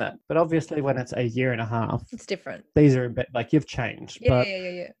continued doing that. But obviously when it's a year and a half, it's different. These are like you've changed.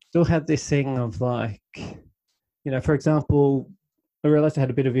 Yeah. Still had this thing of like, for example, I realized I had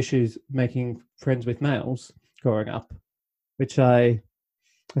a bit of issues making friends with males growing up, which I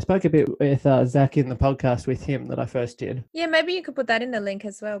spoke a bit with Zach in the podcast with him that I first did. Yeah, maybe you could put that in the link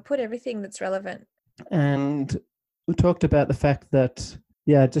as well. Put everything that's relevant. And we talked about the fact that,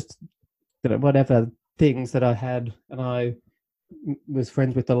 just whatever things that I had, and I was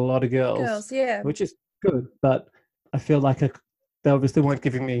friends with a lot of girls, yeah, which is good, but I feel like they obviously weren't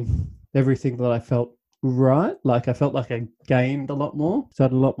giving me everything that I felt right. Like I felt like I gained a lot more. So I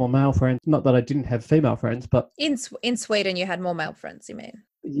had a lot more male friends. Not that I didn't have female friends, but in Sweden you had more male friends, you mean?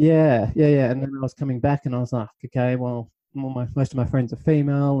 Yeah. And then I was coming back and I was like, okay, well, most of my friends are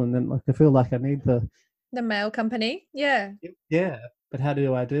female, and then like I feel like I need the male company. Yeah. But how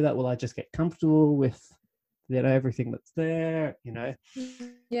do I do that? Well, I just get comfortable with everything that's there,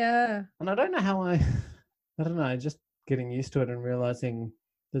 Yeah. And I don't know how I don't know, just getting used to it and realizing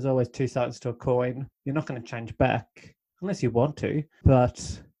there's always two sides to a coin. You're not going to change back unless you want to,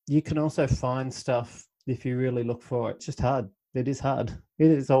 but you can also find stuff if you really look for it. It's just hard. It is hard. It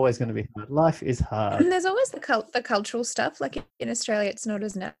is always going to be hard. Life is hard. And there's always the cultural stuff. Like in Australia, it's not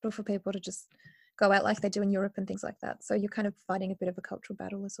as natural for people to just go out like they do in Europe and things like that. So you're kind of fighting a bit of a cultural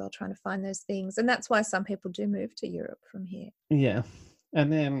battle as well, trying to find those things. And that's why some people do move to Europe from here. Yeah.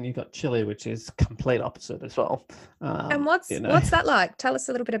 And then you got Chile, which is complete opposite as well. And what's that like? Tell us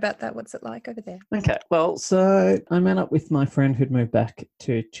a little bit about that. What's it like over there? Okay, well, so I met up with my friend who'd moved back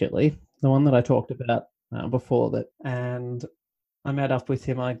to Chile, the one that I talked about before that, and I met up with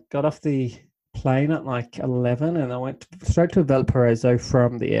him. I got off the plane at like 11 and I went straight to Valparaiso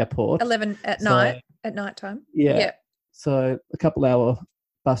from the airport. 11 at night, at night time? Yeah. So a couple hour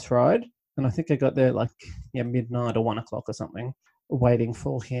bus ride, and I think I got there like midnight or 1 o'clock or something, waiting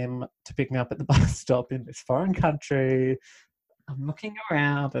for him to pick me up at the bus stop in this foreign country. I'm looking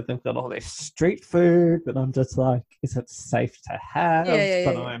around and they've got all this street food, but I'm just like, is it safe to have?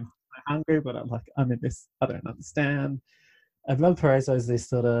 But I'm hungry, but I'm like, I'm in this, I don't understand. And Valparaiso is this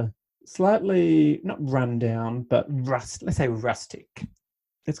sort of slightly, not rundown, but let's say rustic.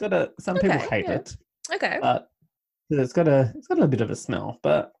 It's got some people hate it. Okay. But it's got a little bit of a smell,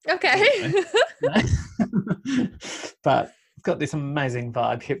 but okay. But it's got this amazing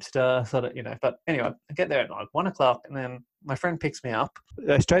vibe, hipster sort of, But anyway, I get there at like 1 o'clock, and then my friend picks me up. I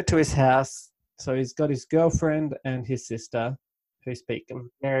go straight to his house. So he's got his girlfriend and his sister who speak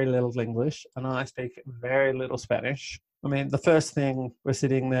very little English, and I speak very little Spanish. I mean, the first thing, we're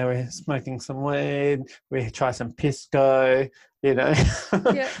sitting there, we're smoking some weed, we try some pisco,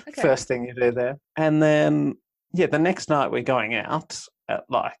 First thing you do there. And then, the next night we're going out at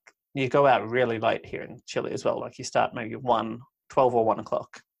you go out really late here in Chile as well. Like you start maybe 12 or 1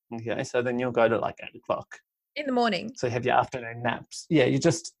 o'clock. Okay, so then you'll go to like 8 o'clock. In the morning. So you have your afternoon naps. Yeah, that's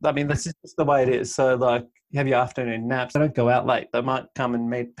just the way it is. So like you have your afternoon naps. They don't go out late. They might come and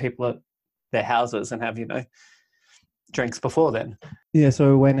meet people at their houses and have, drinks before then. Yeah, so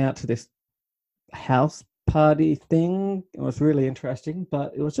we went out to this house party thing. It was really interesting,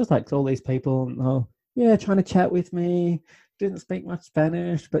 but it was just like all these people trying to chat with me. Didn't speak much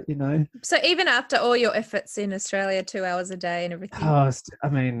Spanish, but So even after all your efforts in Australia, 2 hours a day and everything. Oh, I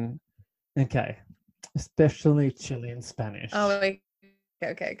mean, okay. Especially Chilean Spanish. Oh, okay.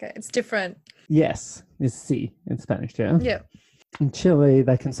 It's different. Yes, it's sí in Spanish, yeah? Yeah. In Chile,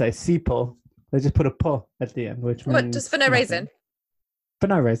 they can say sipo. They just put a po at the end, which means... What, just for no reason? For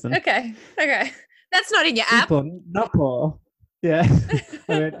no reason. Okay. That's not in your app. Sipo, not po. Yeah.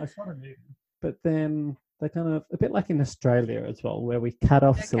 I mean, I sort of knew. But then they kind of, a bit like in Australia as well, where we cut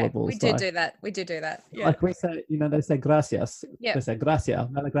off syllables. We do do that. Yeah. Like we say, they say gracias. Yeah. They say gracia,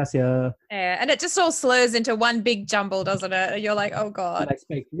 gracia. Yeah, and it just all slurs into one big jumble, doesn't it? You're like, oh God. And they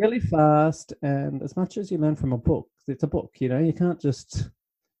speak really fast, and as much as you learn from a book, it's a book, you can't just,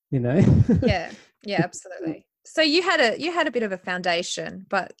 Yeah, absolutely. So you had a bit of a foundation,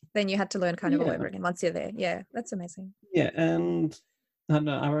 but then you had to learn kind of all over again once you're there. Yeah, that's amazing. Yeah, and I don't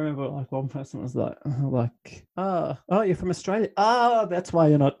know, I remember like one person was like, oh, you're from Australia. Oh, that's why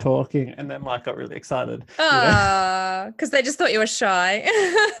you're not talking. And then like got really excited. Because they just thought you were shy.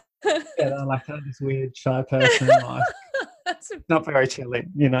 Yeah, they're like, this weird shy person, like not very chilly,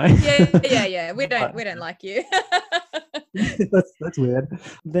 Yeah. We don't like you. that's weird.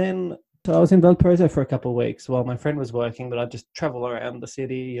 Then so I was in Valparaiso for a couple of weeks while my friend was working, but I'd just travel around the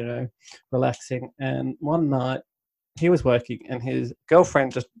city, relaxing. And one night he was working and his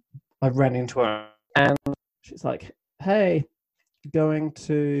girlfriend I ran into her and she's like, hey, going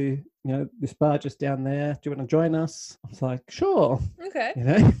to, this bar just down there. Do you want to join us? I was like, sure. Okay.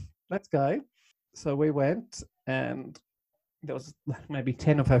 Let's go. So we went and there was maybe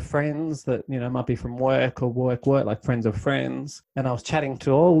 10 of her friends that, might be from work or work, like friends of friends. And I was chatting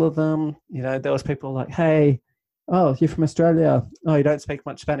to all of them. There was people like, hey, oh, you're from Australia. Oh, you don't speak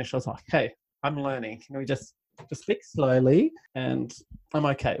much Spanish. I was like, hey, I'm learning. Can we just speak slowly and I'm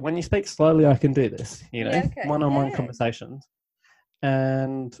okay. When you speak slowly, I can do this, one-on-one conversations.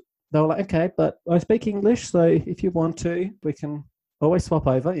 And they were like, okay, but I speak English. So if you want to, we can always swap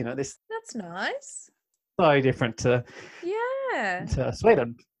over, this. That's nice. So different to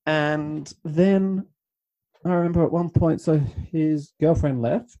Sweden. And then I remember at one point, so his girlfriend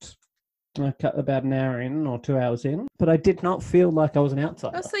left. I cut about an hour in or 2 hours in, but I did not feel like I was an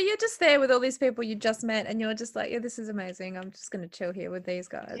outsider. Oh, so you're just there with all these people you just met and you're just like, yeah, this is amazing. I'm just going to chill here with these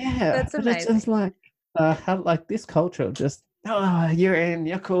guys. Yeah. That's amazing. It's just like, how like this culture of just, you're in,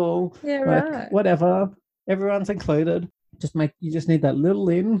 you're cool. Yeah, like, right. Whatever. Everyone's included. You just need that little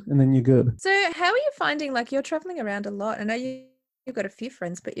in and then you're good. So how are you finding, like you're traveling around a lot? I know you've got a few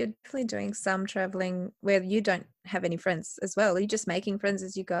friends, but you're definitely doing some traveling where you don't have any friends as well. Are you just making friends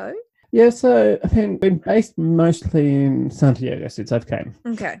as you go? Yeah, so I've been based mostly in Santiago since I've came.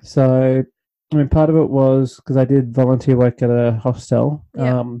 Okay. So, part of it was because I did volunteer work at a hostel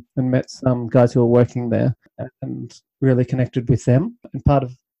and met some guys who were working there and really connected with them. And part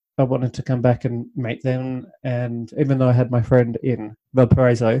of I wanted to come back and meet them. And even though I had my friend in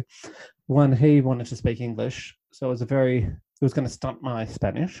Valparaiso, he wanted to speak English. So it was going to stunt my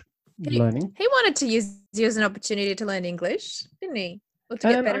Spanish learning. He wanted to use you as an opportunity to learn English, didn't he? Or to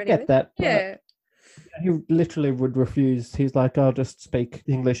get better I at get English. that. Yeah. He literally would refuse. He's like, I'll just speak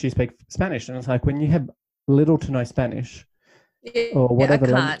English, you speak Spanish. And it's like, when you have little to no Spanish or whatever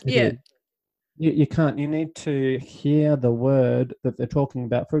language it is, you can't. You need to hear the word that they're talking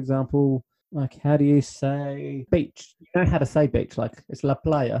about. For example, like, how do you say beach? You know how to say beach, like it's la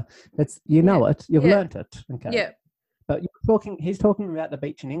playa. Know it. You've learnt it. Okay. Yeah. But he's talking about the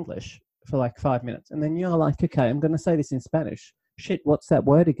beach in English for like 5 minutes. And then you're like, okay, I'm going to say this in Spanish. Shit, what's that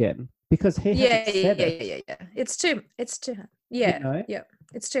word again? Because he hasn't said it. Yeah. It's too hard. Yeah. You know? Yeah.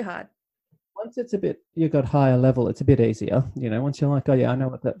 It's too hard. Once you got higher level, it's a bit easier. Once you're like, oh yeah, I know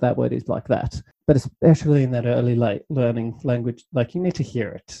what that word is, like that. But especially in that early learning language, like, you need to hear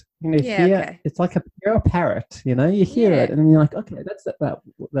it. You need to hear. Okay. It's like you're a parrot. You hear it, and then you're like, okay, that's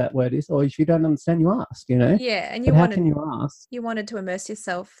that word is. Or if you don't understand, you ask. Yeah, and how can you ask? You wanted to immerse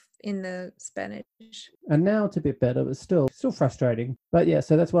yourself in the Spanish. And now it's a bit better, but still frustrating. But yeah,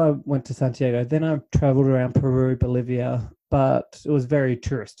 so that's why I went to Santiago. Then I traveled around Peru, Bolivia, but it was very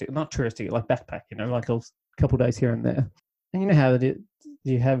touristy. Not touristy, like backpack, like a couple of days here and there. And you know how it is.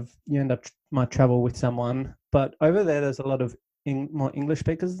 You end up might travel with someone, but over there's a lot of more English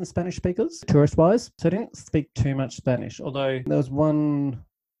speakers than Spanish speakers, tourist-wise. So I didn't speak too much Spanish, although there was one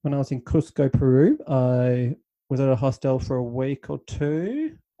when I was in Cusco, Peru. I was at a hostel for a week or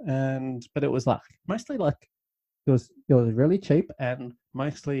two, but it was like mostly like it was really cheap and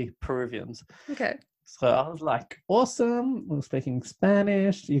mostly Peruvians. Okay. So I was like, awesome. I was speaking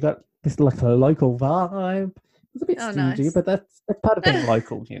Spanish. You got this like a local vibe. It's a bit stingy, nice. But that's part of being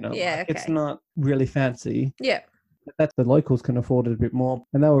local, Yeah, like, it's not really fancy. Yeah. That the locals can afford it a bit more,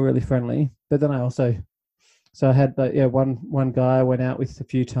 and they were really friendly. But then I had one guy I went out with a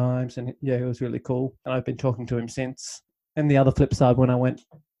few times, and he was really cool, and I've been talking to him since. And the other flip side, when I went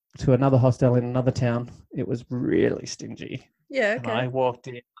to another hostel in another town, it was really stingy. Yeah, okay. And I walked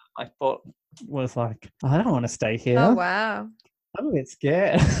in, I was like, I don't want to stay here. Oh wow. I'm a bit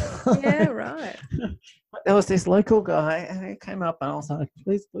scared. Yeah, right. There was this local guy, and he came up, and I was like,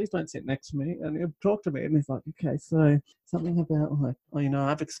 please don't sit next to me. And he talked to me, and he's like, okay, so something about like,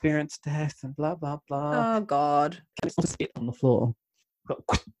 I've experienced death and blah, blah, blah. Oh, God. Can you just spit on the floor?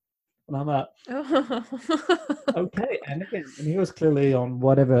 And I'm like, okay. And again, he was clearly on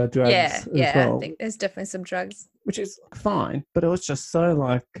whatever drugs as well. I think there's definitely some drugs. Which is fine, but it was just so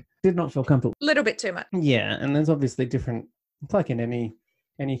like, did not feel comfortable. A little bit too much. Yeah, and there's obviously different, it's like in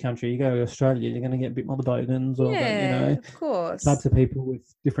any country. You go to Australia, you're going to get a bit more the bogans or of course, types of people with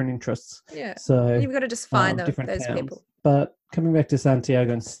different interests. Yeah, so you've got to just find those towns. people. But coming back to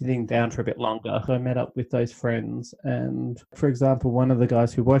Santiago and sitting down for a bit longer, I met up with those friends. And for example, one of the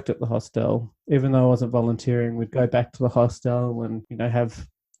guys who worked at the hostel, even though I wasn't volunteering, would go back to the hostel and have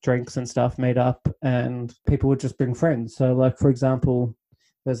drinks and stuff, meet up, and people would just bring friends. So like, for example,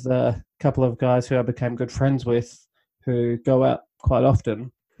 there's a couple of guys who I became good friends with who go out quite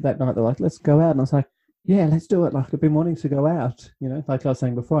often. That night they're like, let's go out. And I was like, yeah, let's do it. Like, I've been wanting to go out, like I was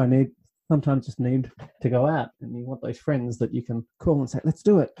saying before, sometimes just need to go out, and you want those friends that you can call and say, let's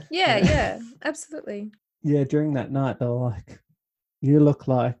do it. Yeah, absolutely. Yeah, during that night they were like, you look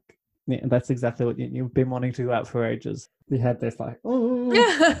like, that's exactly what you've been wanting to go out for ages. You had this like, oh,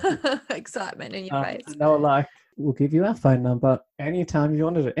 excitement in your face. And they were like, we'll give you our phone number anytime you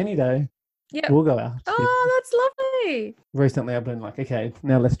wanted it, any day. Yeah, we'll go out. Oh, that's lovely. Recently I've been like, okay,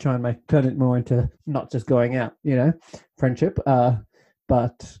 now let's try and turn it more into not just going out, friendship.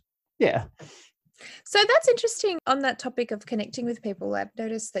 But yeah. So that's interesting on that topic of connecting with people. I've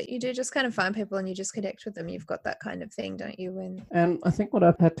noticed that you do just kind of find people and you just connect with them. You've got that kind of thing, don't you? And I think what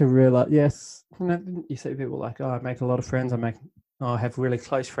I've had to realize, yes, you see people like, I make a lot of friends. I have really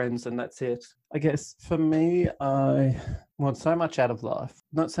close friends, and that's it. I guess for me, I want so much out of life.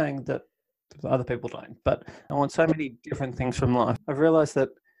 Not saying that other people don't, but I want so many different things from life. I've realized that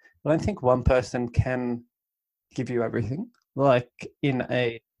I don't think one person can give you everything, like in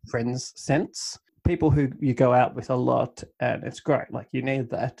a friend's sense. People who you go out with a lot, and it's great, like you need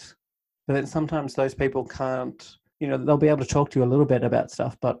that. But then sometimes those people can't, they'll be able to talk to you a little bit about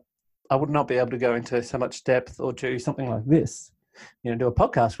stuff, but I would not be able to go into so much depth or do something like this, do a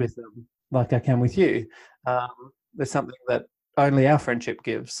podcast with them like I can with you. There's something that only our friendship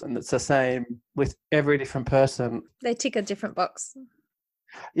gives, and it's the same with every different person. They tick a different box.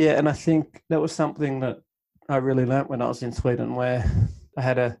 Yeah, and I think that was something that I really learnt when I was in Sweden, where I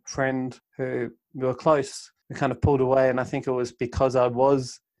had a friend who we were close. We kind of pulled away, and I think it was because I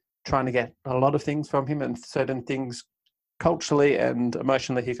was trying to get a lot of things from him, and certain things culturally and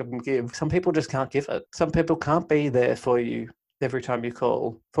emotionally he couldn't give. Some people just can't give it. Some people can't be there for you every time you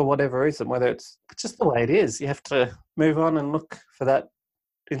call for whatever reason, whether it's just the way it is. You have to move on and look for that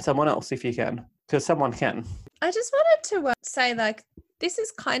in someone else if you can, because someone can. I just wanted to say, like, this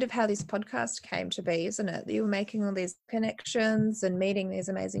is kind of how this podcast came to be, isn't it? You were making all these connections and meeting these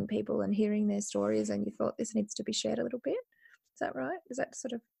amazing people and hearing their stories, and you thought this needs to be shared a little bit. Is that right? Is that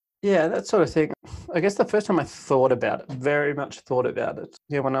sort of... Yeah, that sort of thing. I guess the first time I thought about it, very much thought about it,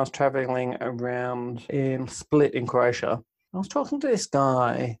 when I was traveling around in Split in Croatia, I was talking to this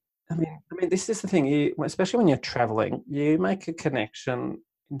guy. I mean, this is the thing, especially when you're traveling, you make a connection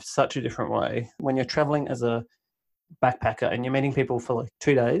in such a different way. When you're traveling as a backpacker and you're meeting people for like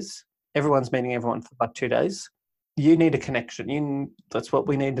 2 days, everyone's meeting everyone for like 2 days. You need a connection. That's what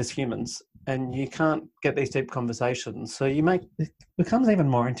we need as humans. And you can't get these deep conversations. So it becomes even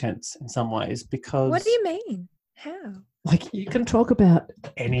more intense in some ways because... What do you mean? How? Like, you can talk about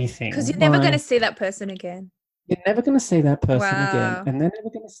anything. Because you're never going to see that person again. You're never going to see that person Wow. again. And they're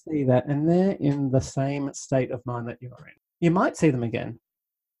never going to see that. And they're in the same state of mind that you're in. You might see them again.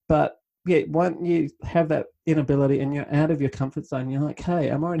 But yeah, when you have that inability and you're out of your comfort zone, you're like, hey,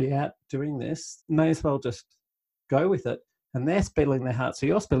 I'm already out doing this. May as well just go with it. And they're spilling their heart, so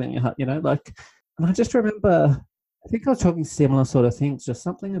you're spilling your heart, like. And I just remember, I think I was talking similar sort of things, just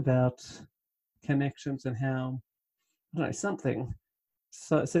something about connections and how, I don't know, something.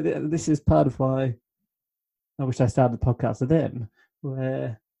 So this is part of why I wish I started the podcast with them,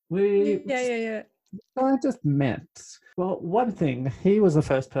 where I just met. Well, one thing, he was the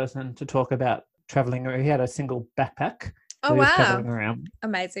first person to talk about traveling. He had a single backpack. Oh, wow. Traveling around.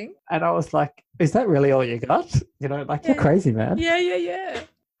 Amazing. And I was like, is that really all you got? You're crazy, man. Yeah.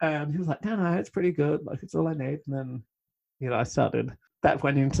 And he was like, no, it's pretty good. Like, it's all I need. And then, I started, that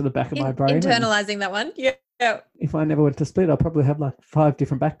went into the back of my brain. Internalizing that one. Yeah. If I never went to Split, I'd probably have like 5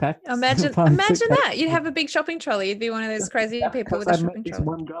 different backpacks. Imagine that. You'd have a big shopping trolley. You'd be one of those crazy people with a shopping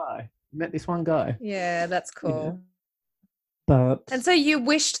trolley. Met this one guy. Yeah, that's cool. And so you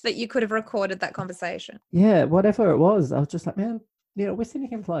wished that you could have recorded that conversation. Yeah, whatever it was. I was just like, man, we're sitting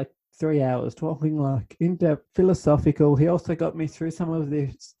here for like 3 hours talking like in-depth philosophical. He also got me through some of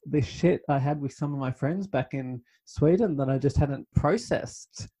this shit I had with some of my friends back in Sweden that I just hadn't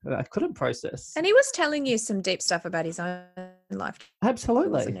processed. I couldn't process. And he was telling you some deep stuff about his own life.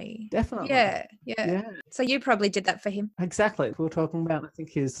 Absolutely. Wasn't he? Definitely. Yeah. So you probably did that for him. Exactly. We were talking about, I think,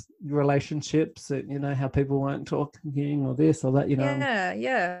 his relationships, how people weren't talking or this or that,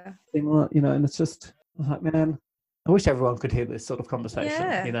 Yeah. Similar, and it's just like, man, I wish everyone could hear this sort of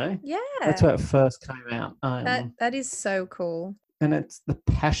conversation, Yeah. That's where it first came out. That is so cool. And it's the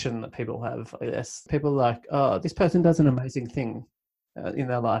passion that people have, I guess. People are like, oh, this person does an amazing thing in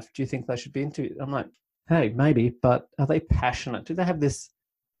their life. Do you think they should be into it? I'm like, hey, maybe, but are they passionate? Do they have this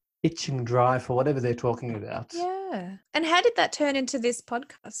itching drive for whatever they're talking about? Yeah. And how did that turn into this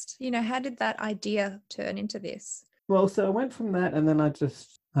podcast? How did that idea turn into this? Well, so I went from that and then I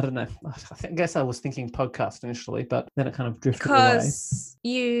don't know. I guess I was thinking podcast initially, but then it kind of drifted away. Because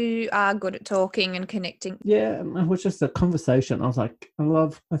you are good at talking and connecting. Yeah, it was just a conversation. I was like,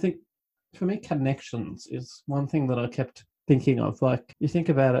 I think for me, connections is one thing that I kept thinking of. Like, you think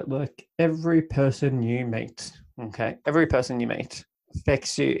about it, like every person you meet,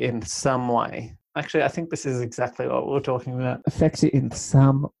 affects you in some way. Actually, I think this is exactly what we're talking about. Affects you in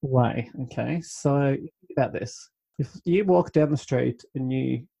some way, okay? So think about this. If you walk down the street and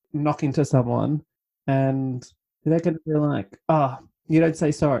you knock into someone and they're going to be like, oh, you don't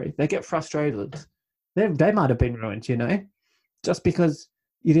say sorry. They get frustrated. They might have been ruined, just because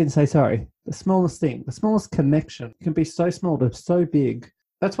you didn't say sorry. The smallest thing, the smallest connection can be so small to so big.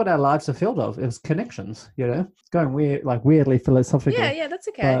 That's what our lives are filled of, is connections, It's going weirdly philosophical. Yeah, that's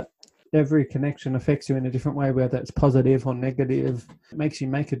okay. But every connection affects you in a different way, whether it's positive or negative. It makes you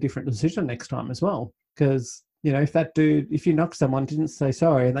make a different decision next time as well. Because if you knocked someone, didn't say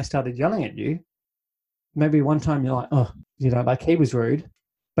sorry, and they started yelling at you, maybe one time you're like, oh, like he was rude.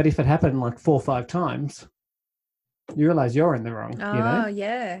 But if it happened like 4 or 5 times, you realize you're in the wrong, Oh,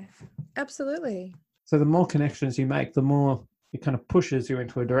 yeah, absolutely. So the more connections you make, the more it kind of pushes you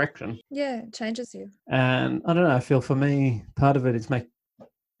into a direction. Yeah, it changes you. And I don't know, I feel for me, part of it is I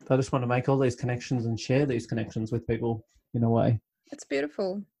just want to make all these connections and share these connections with people in a way. It's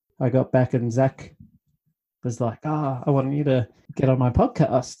beautiful. I got back and Zach was like, I want you to get on my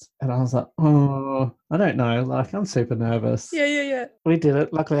podcast. And I was like, oh, I don't know. Like, I'm super nervous. Yeah. We did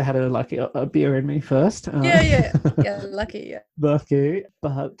it. Luckily, I had a beer in me first. Yeah, lucky, yeah. Lucky.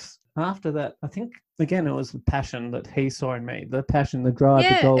 But after that, I think again, it was the passion that he saw in me, the passion, the drive, the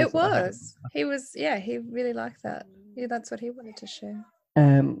Yeah, goals. it was. He was, yeah, he really liked that. Yeah, that's what he wanted to share.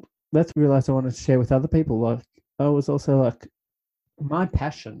 And that's realized I wanted to share with other people. Like, I was also like, my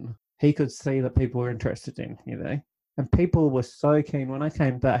passion, he could see that people were interested in, you know. And people were so keen when I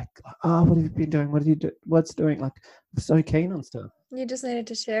came back. Like, oh, what have you been doing? What did you do? What's doing? Like, I'm so keen on stuff. You just needed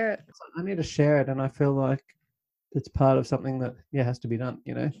to share it. I need to share it, and I feel like it's part of something that has to be done.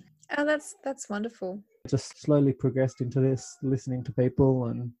 You know. Oh, that's wonderful. Just slowly progressed into this, listening to people,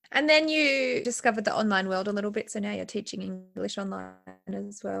 and then you discovered the online world a little bit. So now you're teaching English online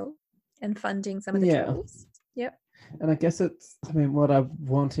as well, and funding some of the tools. Yep. And I guess it's, I mean, what I'm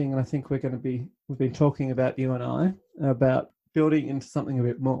wanting, and I think we've been talking about, you and I, about building into something a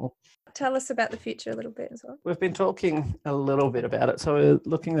bit more. Tell us about the future a little bit as well. We've been talking a little bit about it. So we're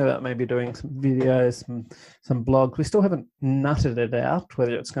looking about maybe doing some videos, some blogs. We still haven't nutted it out,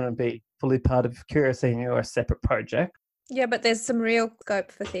 whether it's going to be fully part of Curious Emu or a separate project. Yeah, but there's some real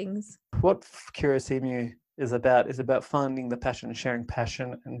scope for things. What Curious Emu is about finding the passion, sharing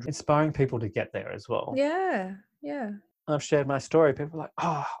passion, and inspiring people to get there as well. Yeah, yeah. I've shared my story. People are like,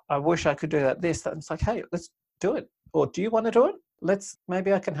 oh, I wish I could do that, this, that. And it's like, hey, let's do it. Or do you want to do it?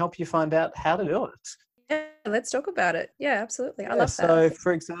 Maybe I can help you find out how to do it. Yeah, let's talk about it. Yeah, absolutely. I love that. So,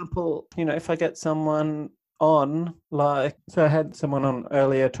 for example, you know, if I get someone on, like, so I had someone on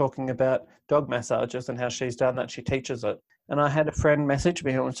earlier talking about dog massages and how she's done that. She teaches it. And I had a friend message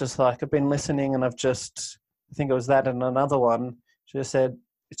me and was just like, I've been listening and I think it was that and another one. She just said,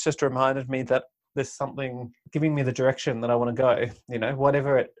 it's just reminded me that there's something giving me the direction that I want to go. You know,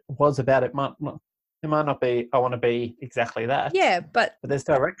 whatever it was about, it might not be, I want to be exactly that. Yeah, but there's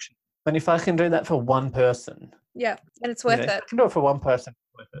direction. And if I can do that for one person. Yeah, and it's worth it. I can do it for one person.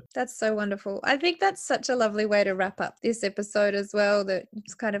 That's so wonderful. I think that's such a lovely way to wrap up this episode as well, that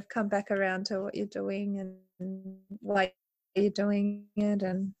it's kind of come back around to what you're doing and why you're doing it.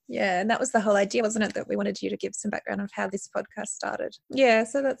 And yeah, and that was the whole idea, wasn't it, that we wanted you to give some background of how this podcast started. Yeah,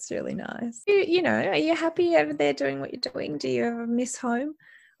 so that's really nice. You know, are you happy over there doing what you're doing? Do you ever miss home?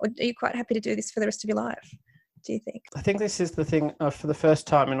 Or are you quite happy to do this for the rest of your life, do you think? I think this is the thing, for the first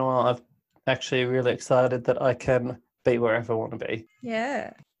time in a while, I've actually really excited that I can be wherever I want to be.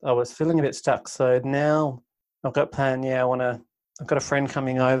 Yeah. I was feeling a bit stuck. So now I've got a plan. Yeah, I've got a friend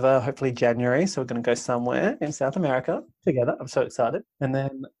coming over, hopefully January. So we're going to go somewhere in South America together. I'm so excited. And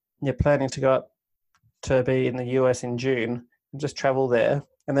then planning to go up to be in the US in June and just travel there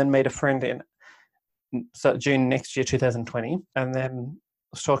and then meet a friend in June next year, 2020. And then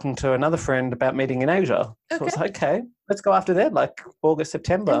I was talking to another friend about meeting in Asia. So I was like, okay, let's go after that, like August,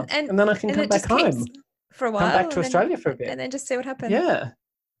 September. And then I can come back home. For a while. Come back to Australia for a bit. And then just see what happens. Yeah.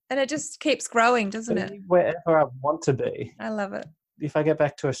 And it just keeps growing, doesn't it? Wherever I want to be. I love it. If I get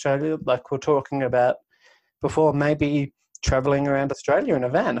back to Australia, like we're talking about before, maybe traveling around Australia in a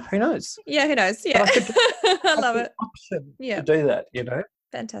van. Who knows? Yeah, who knows? Yeah. I love it. Option to do that, you know?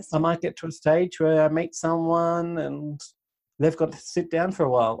 Fantastic. I might get to a stage where I meet someone and they've got to sit down for a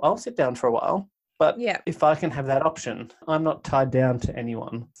while. I'll sit down for a while. But if I can have that option, I'm not tied down to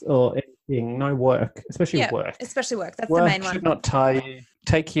anyone or anything. No work, especially work. Especially work. That's work the main one. Should not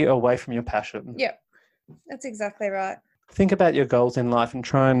take you away from your passion. Yeah, that's exactly right. Think about your goals in life and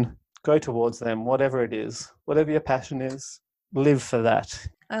try and go towards them, whatever it is. Whatever your passion is, live for that.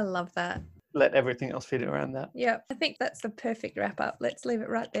 I love that. Let everything else fit around that. Yeah, I think that's the perfect wrap up. Let's leave it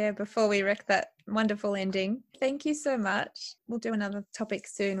right there before we wreck that wonderful ending. Thank you so much. We'll do another topic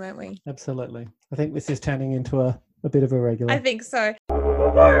soon, won't we? Absolutely. I think this is turning into a bit of a regular. I think so.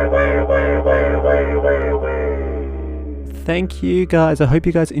 Thank you guys. I hope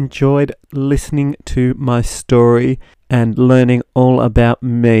you guys enjoyed listening to my story and learning all about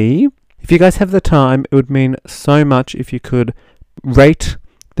me. If you guys have the time, it would mean so much if you could rate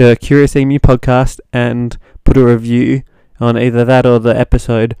the Curious Emu podcast and put a review on either that or the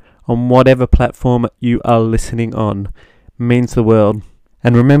episode on whatever platform you are listening on. It means the world.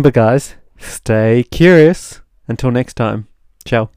 And remember guys, stay curious. Until next time. Ciao.